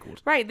get me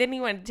wrinkled. Right. Then he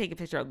wanted to take a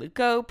picture on the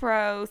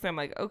GoPro. So I'm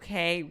like,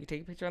 okay, we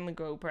take a picture on the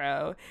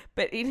GoPro.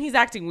 But he's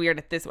acting weird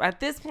at this. At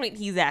this point,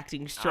 he's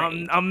acting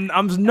strange. I'm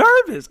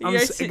nervous. We're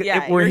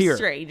you're here.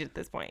 strange at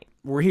this point.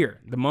 We're here.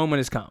 The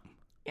moment has come.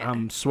 Yeah.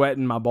 I'm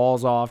sweating my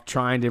balls off,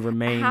 trying to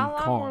remain How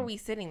long calm. were we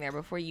sitting there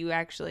before you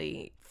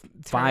actually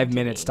 5 turned to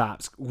minutes me?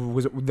 tops.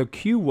 The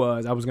cue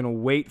was I was going to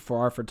wait for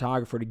our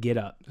photographer to get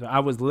up. So I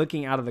was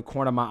looking out of the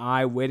corner of my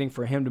eye, waiting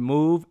for him to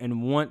move.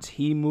 And once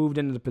he moved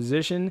into the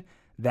position,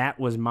 that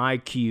was my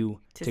cue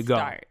to go.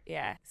 Start.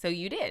 Yeah. So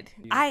you did.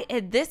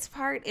 This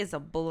part is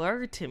a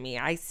blur to me.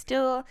 I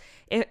still,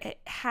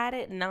 had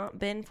it not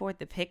been for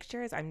the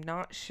pictures, I'm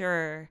not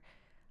sure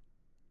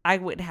I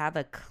would have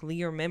a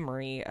clear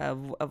memory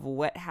of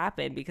what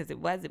happened, because it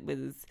was,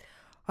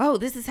 oh,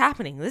 this is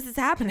happening. This is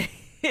happening.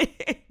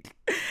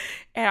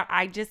 And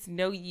I just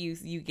know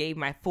you gave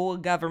my full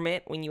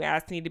government when you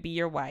asked me to be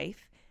your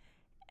wife.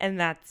 And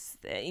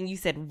you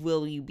said,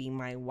 will you be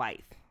my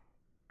wife?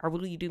 Or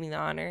will you do me the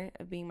honor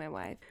of being my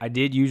wife? I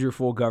did use your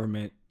full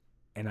government,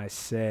 and I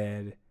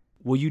said,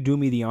 will you do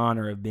me the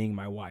honor of being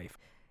my wife?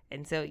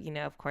 And so,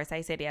 of course I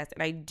said yes.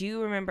 And I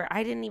do remember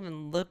I didn't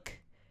even look.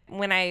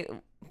 When I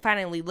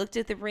finally looked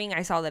at the ring,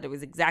 I saw that it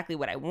was exactly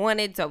what I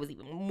wanted. So I was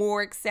even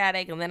more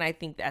ecstatic. And then I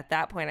think that at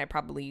that point,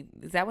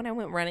 is that when I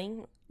went running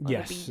on the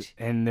Yes, beach?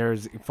 and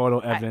there's photo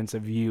evidence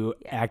of you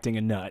acting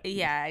a nut.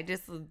 Yeah, I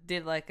just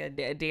did like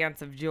a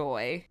dance of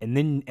joy. And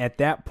then at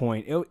that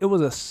point, it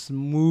was a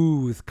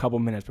smooth couple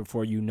minutes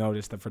before you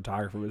noticed the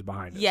photographer was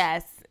behind us.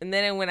 Yes. And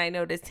then when I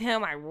noticed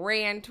him, I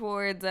ran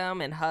towards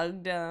him and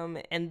hugged him.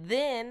 And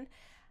then,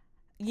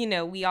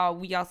 we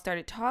all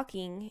started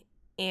talking,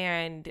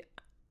 and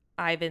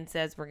Ivan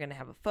says we're going to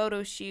have a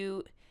photo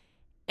shoot.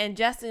 And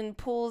Justin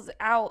pulls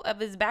out of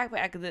his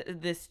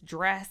backpack this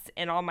dress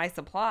and all my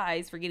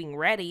supplies for getting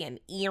ready and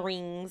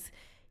earrings.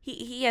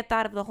 He had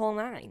thought of the whole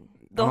nine.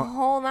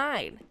 Whole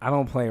nine. I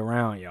don't play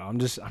around, y'all. I'm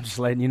just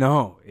letting you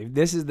know. If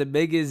this is the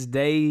biggest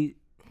day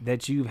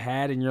that you've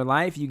had in your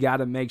life, you got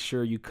to make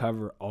sure you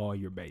cover all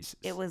your bases.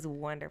 It was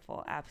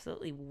wonderful.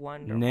 Absolutely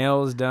wonderful.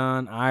 Nails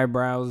done,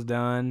 eyebrows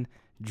done,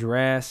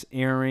 dress,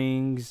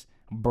 earrings,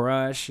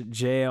 brush,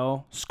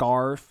 gel,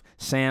 scarf,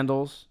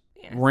 sandals,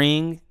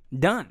 ring,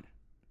 done.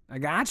 I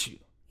got you.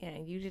 Yeah,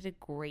 you did a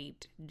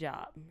great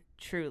job.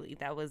 Truly,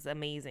 that was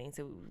amazing.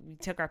 So we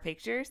took our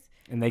pictures.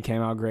 And they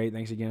came out great.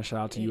 Thanks again. Shout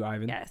out to you,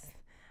 Ivan. Yes.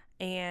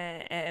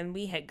 And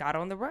we had got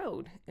on the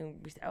road. And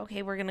we said,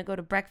 okay, we're going to go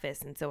to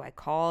breakfast. And so I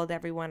called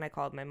everyone. I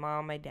called my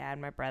mom, my dad,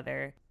 my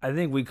brother. I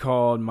think we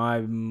called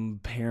my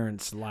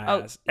parents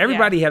last. Oh,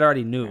 Everybody had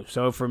already knew.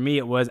 So for me,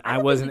 it was I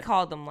wasn't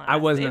called them last. I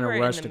wasn't They in a were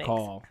rush the to mix.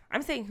 call.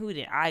 I'm saying, who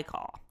did I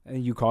call?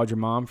 And you called your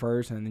mom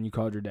first, and then you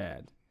called your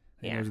dad.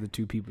 And Yeah. those are the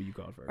two people you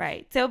called first.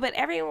 Right. So, but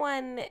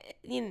everyone,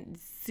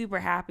 super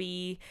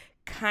happy.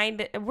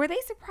 Were they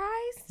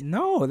surprised?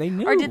 No, they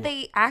knew. Or did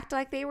they act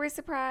like they were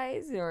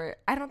surprised? Or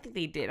I don't think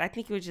they did. I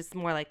think it was just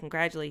more like,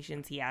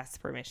 congratulations, he asked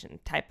permission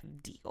type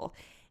of deal.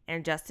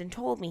 And Justin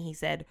told me, he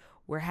said,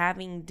 we're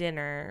having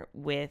dinner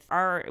with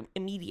our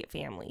immediate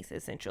families,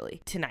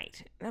 essentially,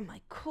 tonight. And I'm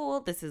like,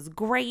 cool, this is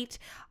great.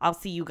 I'll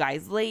see you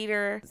guys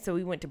later. So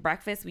we went to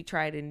breakfast. We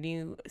tried a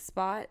new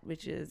spot,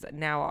 which is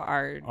now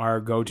our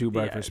go-to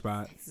breakfast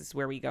spot. This is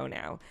where we go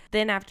now.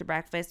 Then after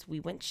breakfast,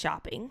 we went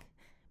shopping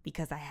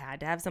because I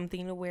had to have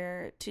something to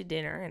wear to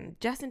dinner. And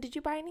Justin, did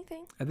you buy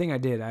anything? I think I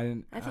did. I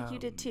didn't. I think you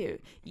did too.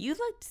 You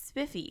looked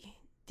spiffy.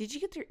 Did you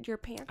get your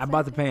pants? I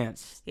bought the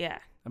pants. Yeah.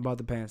 I bought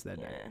the pants that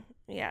day.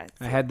 Yeah.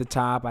 I had the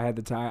top. I had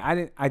the tie. I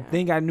didn't. I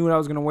think I knew what I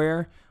was gonna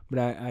wear, but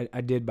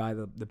I did buy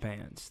the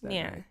pants. That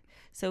day.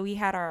 So we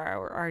had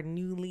our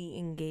newly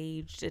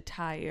engaged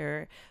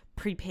attire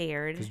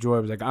prepared. Because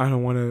Joy was like, I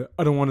don't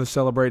want to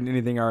celebrate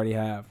anything I already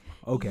have.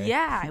 Okay.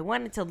 Yeah, I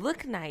wanted to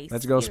look nice.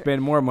 Let's go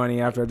spend more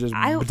money after I just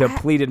I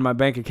depleted my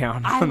bank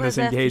account on this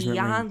engagement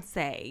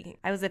ring.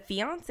 I was a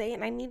fiance,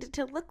 and I needed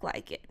to look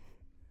like it.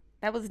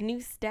 That was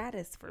new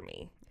status for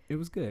me. It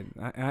was good.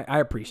 I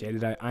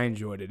appreciated it. I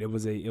enjoyed it. It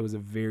was a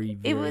very,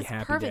 very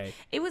happy perfect. day.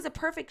 It was a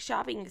perfect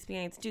shopping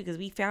experience too, because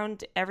we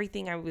found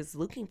everything I was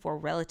looking for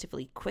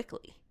relatively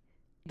quickly.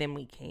 Then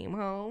we came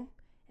home,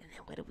 and then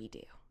what did we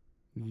do?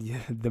 Yeah,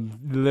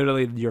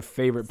 literally your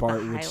favorite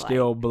part, which highlight.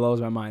 still blows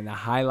my mind. The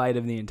highlight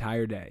of the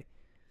entire day.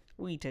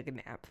 We took a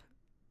nap.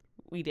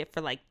 We did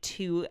for like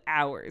 2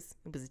 hours.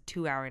 It was a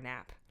 2-hour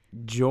nap.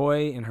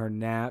 Joy and her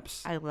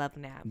naps I love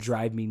naps.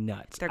 drive me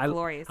nuts. They're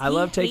glorious. I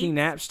love taking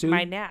naps too.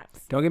 My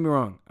naps. Don't get me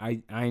wrong.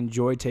 I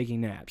enjoy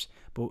taking naps.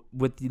 But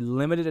with the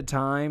limited of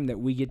time that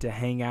we get to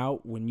hang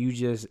out, when you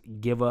just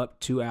give up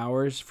 2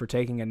 hours for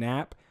taking a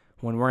nap,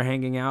 When we're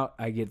hanging out,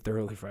 I get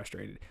thoroughly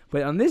frustrated.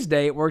 But on this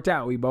day, it worked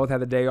out. We both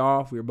had the day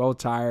off. We were both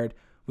tired.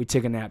 We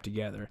took a nap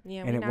together,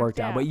 and it worked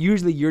out. But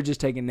usually you're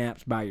just taking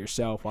naps by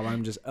yourself while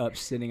I'm just up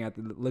sitting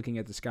looking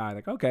at the sky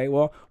like, okay,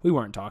 well, we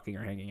weren't talking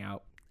or hanging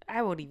out.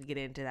 I won't even get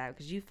into that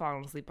because you've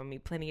fallen asleep on me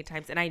plenty of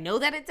times, and I know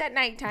that it's at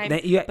nighttime.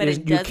 But it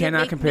doesn't you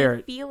cannot make compare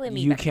me feel any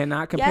You better.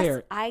 cannot compare.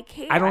 Yes, I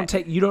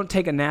can. You don't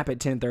take a nap at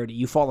 10:30.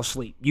 You fall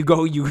asleep. You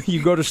go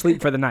to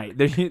sleep for the night.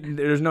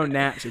 There's no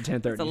naps at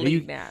 10:30. It's a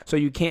late nap. So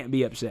you can't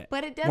be upset.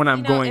 But it does when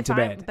I'm going to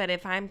bed. But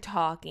if I'm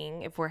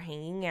talking, if we're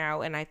hanging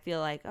out, and I feel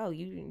like, oh,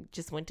 you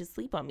just went to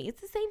sleep on me,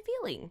 it's the same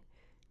feeling.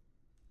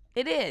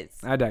 It is.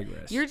 I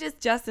digress. You're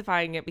just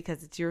justifying it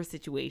because it's your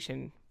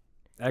situation.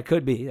 That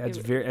could be.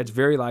 That's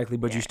very likely,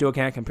 but you still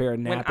can't compare a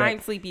nap. When I'm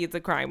sleepy, it's a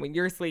crime. When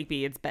you're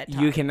sleepy, it's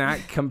bedtime. You cannot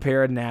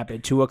compare a nap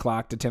at 2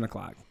 o'clock to 10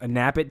 o'clock. A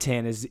nap at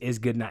 10 is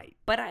good night.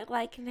 But I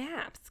like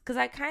naps because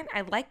I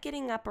like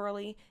getting up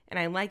early and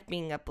I like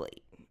being up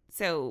late.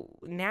 So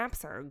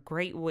naps are a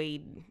great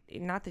way.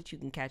 Not that you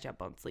can catch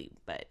up on sleep,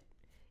 but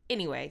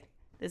anyway,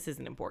 this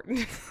isn't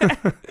important.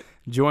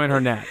 Join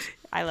her naps.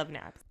 I love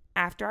naps.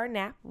 After our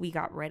nap, we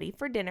got ready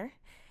for dinner.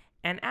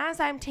 And as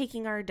I'm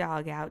taking our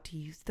dog out to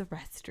use the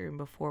restroom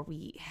before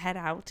we head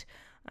out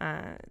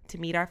to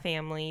meet our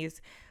families,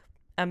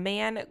 a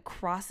man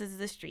crosses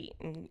the street,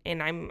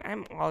 and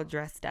I'm all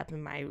dressed up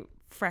in my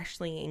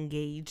freshly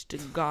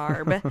engaged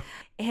garb,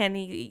 and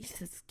he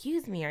says,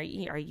 "Excuse me,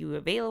 are you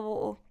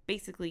available?"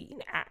 Basically,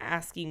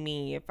 asking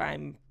me if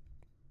I'm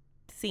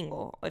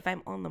single, if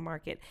I'm on the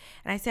market.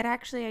 And I said,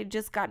 actually, I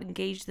just got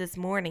engaged this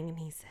morning. And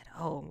he said,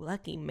 oh,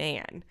 lucky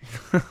man.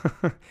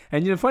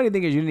 And the funny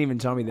thing is, you didn't even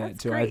tell me that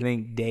until great. I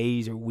think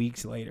days or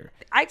weeks later.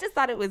 I just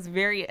thought it was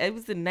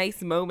a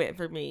nice moment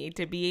for me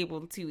to be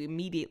able to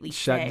immediately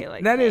say,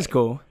 like, that is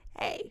cool.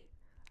 Hey,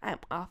 I'm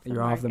off the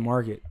You're market. off the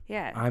market.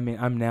 Yeah.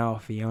 I'm now a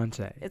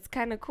fiance. It's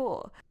kind of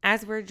cool.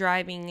 As we're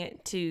driving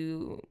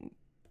to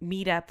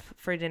meet up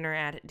for dinner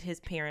at his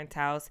parents'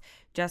 house,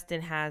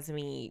 Justin has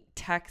me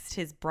text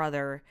his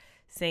brother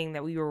saying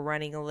that we were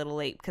running a little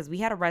late because we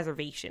had a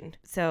reservation.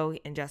 So,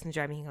 and Justin's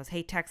driving, he goes,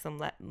 hey, text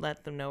them,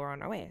 let them know we're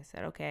on our way. I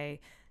said,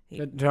 okay.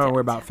 We're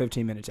about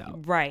 15 minutes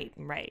out. Right.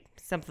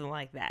 Something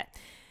like that.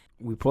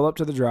 We pull up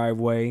to the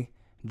driveway.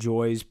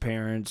 Joy's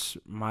parents,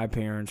 my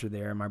parents are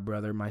there, my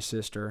brother, my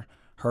sister,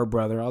 her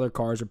brother. Other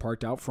cars are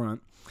parked out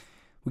front.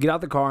 We get out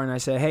the car and I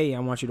say, hey, I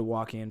want you to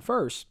walk in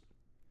first.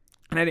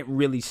 And I didn't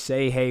really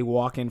say, hey,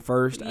 walk in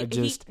first.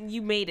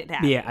 You made it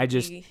happen. Yeah, I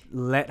just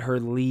let her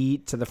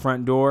lead to the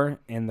front door,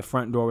 and the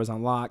front door was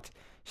unlocked.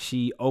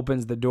 She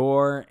opens the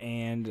door,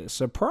 and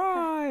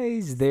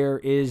surprise, there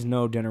is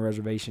no dinner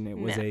reservation. It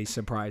was a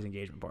surprise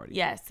engagement party.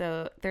 Yeah,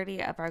 so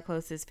 30 of our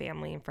closest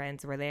family and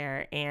friends were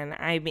there, and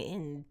I'm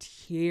in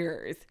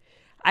tears.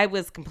 I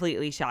was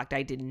completely shocked.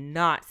 I did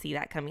not see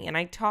that coming. And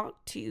I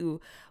talked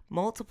to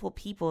multiple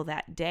people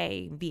that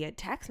day via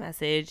text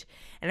message,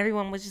 and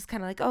everyone was just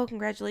kind of like, oh,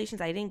 congratulations.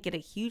 I didn't get a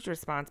huge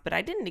response, but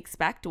I didn't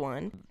expect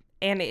one.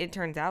 And it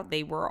turns out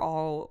they were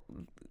all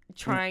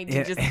trying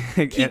to just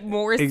keep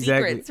more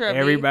secrets from me.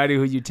 Everybody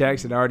who you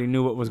texted already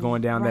knew what was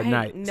going down that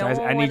night. No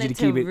so I need you to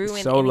keep it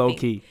so low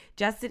key.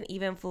 Justin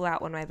even flew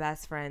out one of my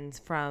best friends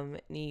from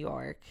New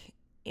York,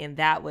 and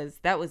that was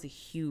a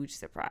huge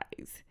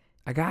surprise.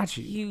 I got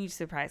you. Huge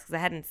surprise because I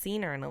hadn't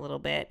seen her in a little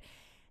bit.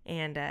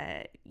 And,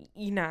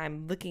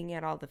 I'm looking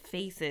at all the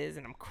faces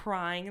and I'm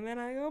crying. And then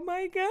oh,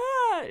 my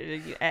God.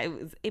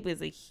 It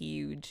was a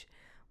huge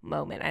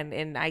moment.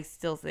 And I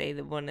still say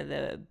that one of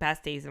the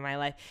best days of my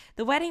life.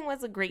 The wedding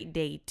was a great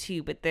day,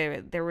 too. But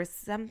there was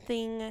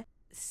something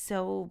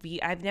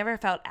I've never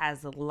felt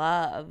as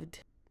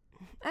loved.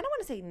 I don't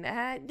want to say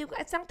that.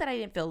 It's not that I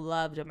didn't feel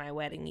loved at my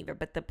wedding either.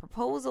 But the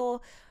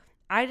proposal,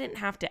 I didn't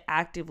have to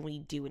actively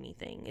do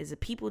anything. The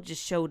people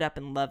just showed up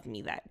and loved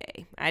me that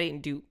day. I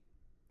didn't do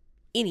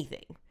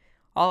anything.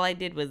 All I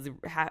did was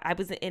I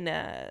was in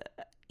a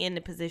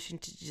position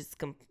to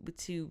just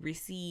to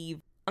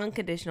receive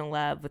unconditional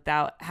love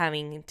without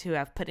having to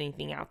have put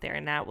anything out there,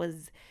 and that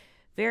was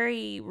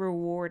very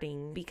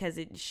rewarding because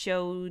it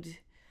showed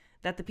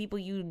that the people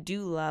you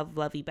do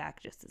love you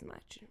back just as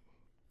much.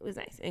 It was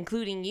nice,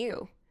 including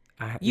you.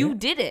 You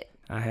did it.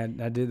 I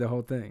did the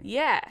whole thing.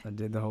 Yeah, I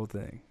did the whole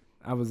thing.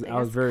 I was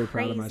very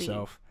proud of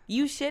myself.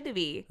 You should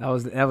be. That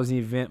was the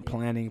event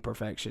planning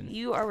perfection.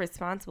 You are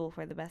responsible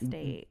for the best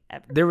day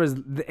ever. There was,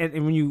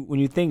 and when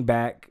you think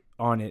back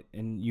on it,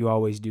 and you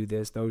always do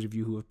this, those of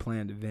you who have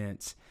planned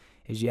events,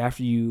 is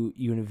after you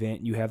an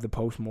event, you have the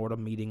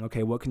post-mortem meeting.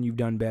 Okay, what can you have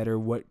done better?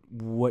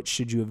 What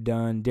should you have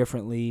done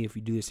differently? If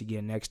you do this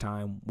again next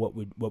time, what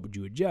would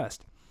you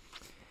adjust?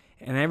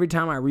 And every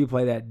time I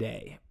replay that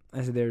day,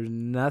 I said there's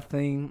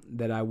nothing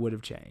that I would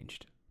have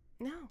changed.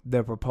 No.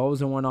 The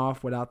proposal went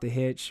off without the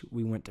hitch.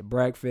 We went to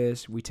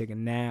breakfast. We took a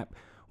nap.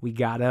 We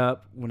got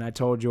up. When I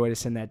told Joy to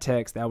send that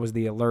text, that was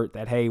the alert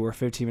that, hey, we're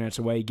 15 minutes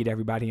away. Get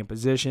everybody in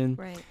position.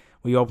 Right.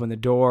 We opened the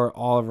door.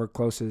 All of our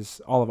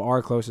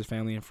closest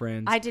family and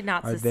friends. I did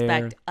not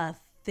suspect a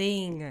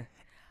thing.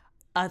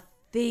 A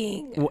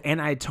thing. Well, and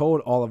I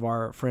told all of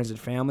our friends and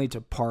family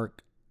to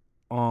park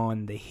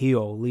on the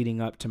hill leading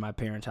up to my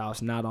parents'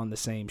 house, not on the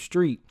same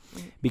street,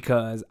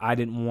 because I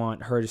didn't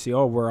want her to see,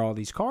 oh, where are all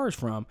these cars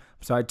from?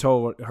 So I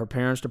told her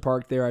parents to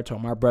park there. I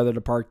told my brother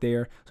to park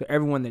there. So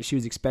everyone that she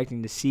was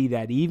expecting to see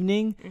that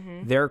evening,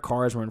 their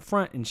cars were in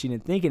front, and she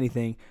didn't think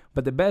anything.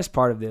 But the best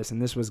part of this,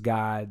 and this was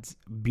God's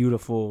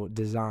beautiful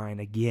design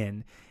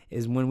again,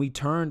 is when we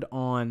turned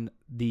on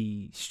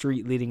the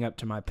street leading up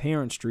to my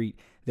parents' street,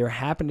 there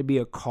happened to be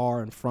a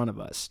car in front of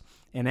us.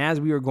 And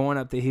as we were going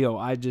up the hill,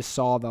 I just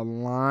saw the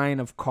line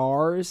of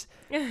cars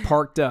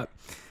parked up.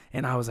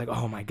 And I was like,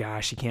 oh my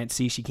gosh, she can't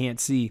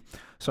see.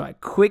 So I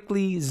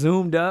quickly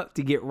zoomed up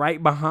to get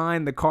right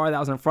behind the car that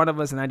was in front of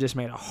us, and I just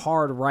made a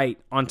hard right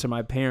onto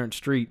my parents'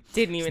 street.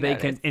 Didn't even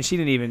notice. And she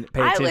didn't even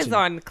pay attention. I was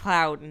on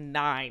cloud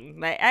 9.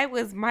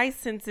 My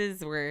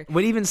senses were...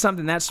 But even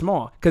something that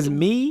small. Because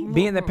me,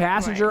 being the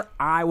passenger,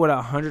 I would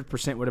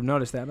 100% would have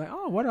noticed that. I'm like,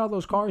 oh, what are all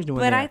those cars doing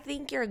there? But I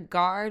think your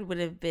guard would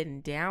have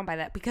been down by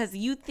that, because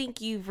you think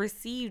you've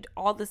received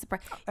all the surprise.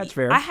 That's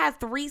fair. I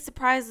had 3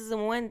 surprises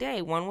in one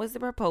day. 1 was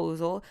the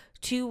proposal.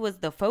 2 was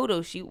the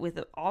photo shoot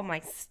with all my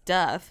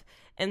stuff.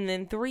 And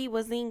then 3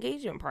 was the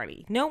engagement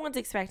party. No one's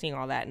expecting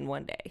all that in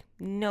one day.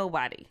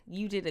 Nobody.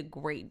 You did a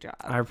great job.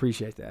 I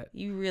appreciate that.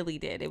 You really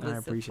did. It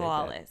was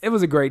flawless. It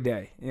was a great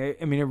day.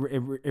 I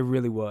mean, it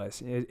really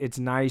was. It's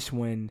nice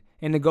when,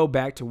 and to go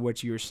back to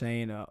what you were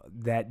saying,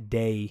 that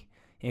day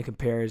in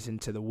comparison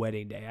to the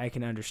wedding day, I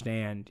can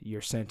understand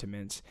your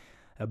sentiments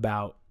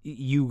about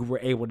you were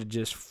able to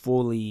just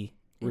fully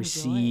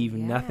receive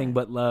nothing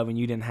but love, and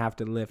you didn't have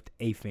to lift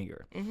a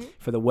finger.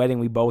 For the wedding,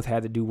 we both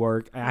had to do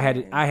work. I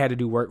had to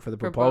do work for the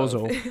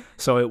proposal,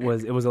 so it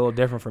was a little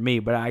different for me.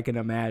 But I can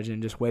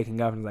imagine just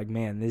waking up and like,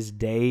 man, this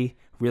day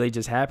really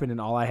just happened, and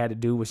all I had to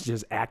do was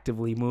just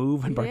actively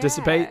move and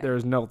participate. There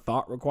was no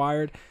thought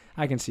required.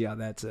 I can see how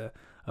that's a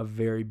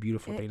very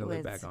beautiful thing to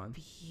look back on.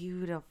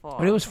 Beautiful.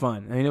 But it was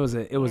fun. I mean, it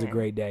was a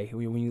great day.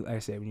 When you, like I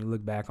said, when you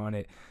look back on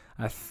it,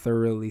 I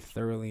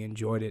thoroughly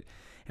enjoyed it.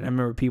 And I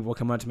remember people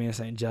come up to me and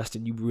saying,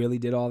 Justin, you really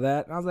did all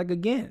that? And I was like,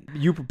 again,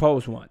 you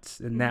proposed once.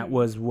 And that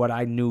was what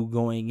I knew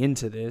going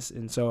into this.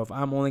 And so if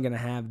I'm only going to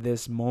have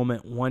this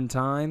moment one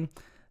time,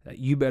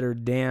 you better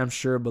damn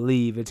sure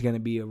believe it's going to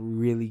be a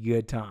really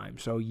good time.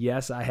 So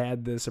yes, I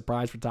had the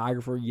surprise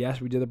photographer.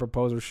 Yes, we did the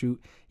proposal shoot.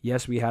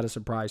 Yes, we had a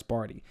surprise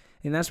party.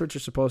 And that's what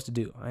you're supposed to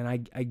do. And I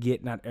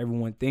get not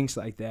everyone thinks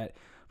like that,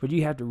 but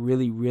you have to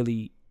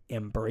really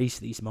embrace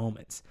these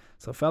moments.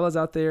 So fellas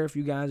out there, if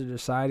you guys are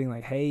deciding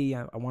like, hey,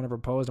 I want to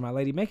propose to my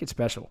lady, make it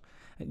special.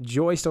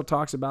 Joy still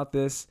talks about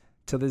this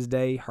to this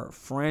day. Her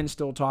friends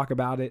still talk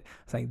about it.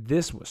 It's like,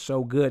 this was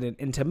so good.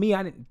 And to me,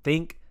 I didn't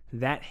think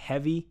that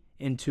heavy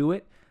into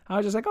it. I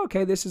was just like,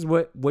 okay, this is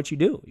what you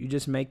do. You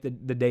just make the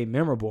day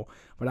memorable.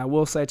 But I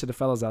will say to the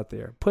fellas out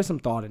there, put some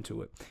thought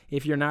into it.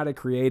 If you're not a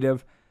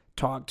creative,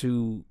 talk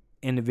to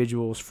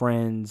individuals,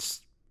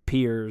 friends,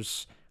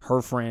 peers,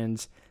 her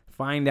friends.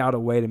 Find out a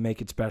way to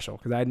make it special,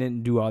 because I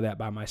didn't do all that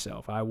by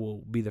myself. I will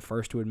be the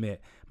first to admit.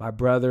 My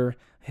brother,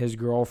 his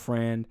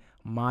girlfriend,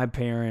 my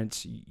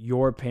parents,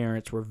 your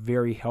parents were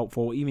very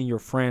helpful. Even your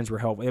friends were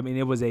helpful. I mean,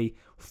 it was a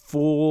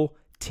full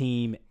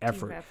team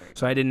effort.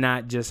 So I did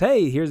not just,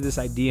 hey, here's this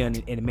idea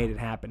and it made it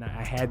happen.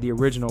 I had the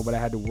original, but I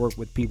had to work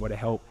with people to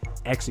help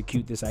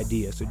execute this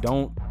idea. So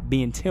don't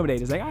be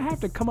intimidated. It's like, I have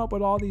to come up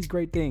with all these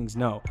great things.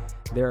 No,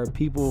 there are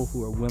people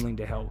who are willing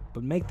to help,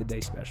 but make the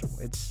day special.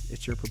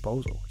 It's your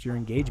proposal. It's your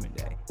engagement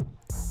day.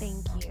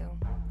 Thank you.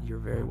 You're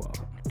very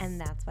welcome. And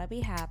that's why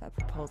we have a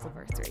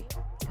proposal-versary,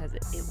 because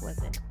it was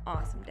an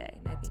awesome day,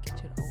 and I think it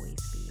should always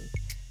be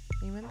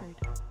remembered.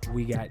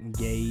 We got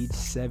engaged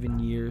 7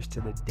 years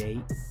to the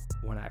date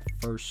when I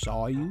first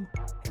saw you,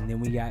 and then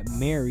we got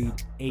married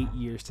 8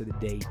 years to the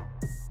date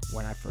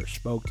when I first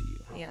spoke to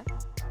you. Yeah.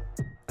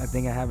 I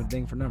think I have a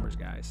thing for numbers,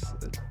 guys.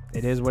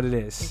 It is what it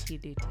is. I think you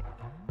do too.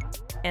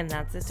 And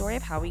that's the story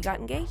of how we got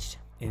engaged.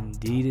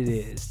 Indeed it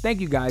is. Thank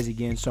you guys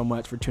again so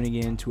much for tuning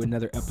in to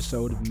another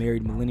episode of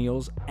Married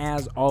Millennials.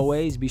 As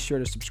always, be sure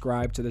to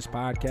subscribe to this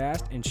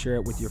podcast and share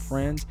it with your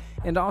friends.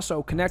 And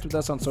also connect with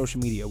us on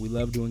social media. We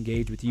love to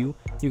engage with you.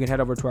 You can head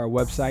over to our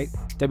website,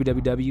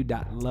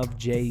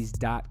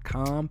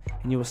 www.lovejays.com,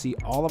 and you will see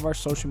all of our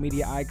social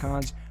media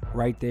icons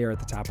right there at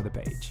the top of the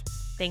page.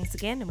 Thanks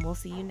again, and we'll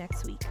see you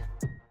next week.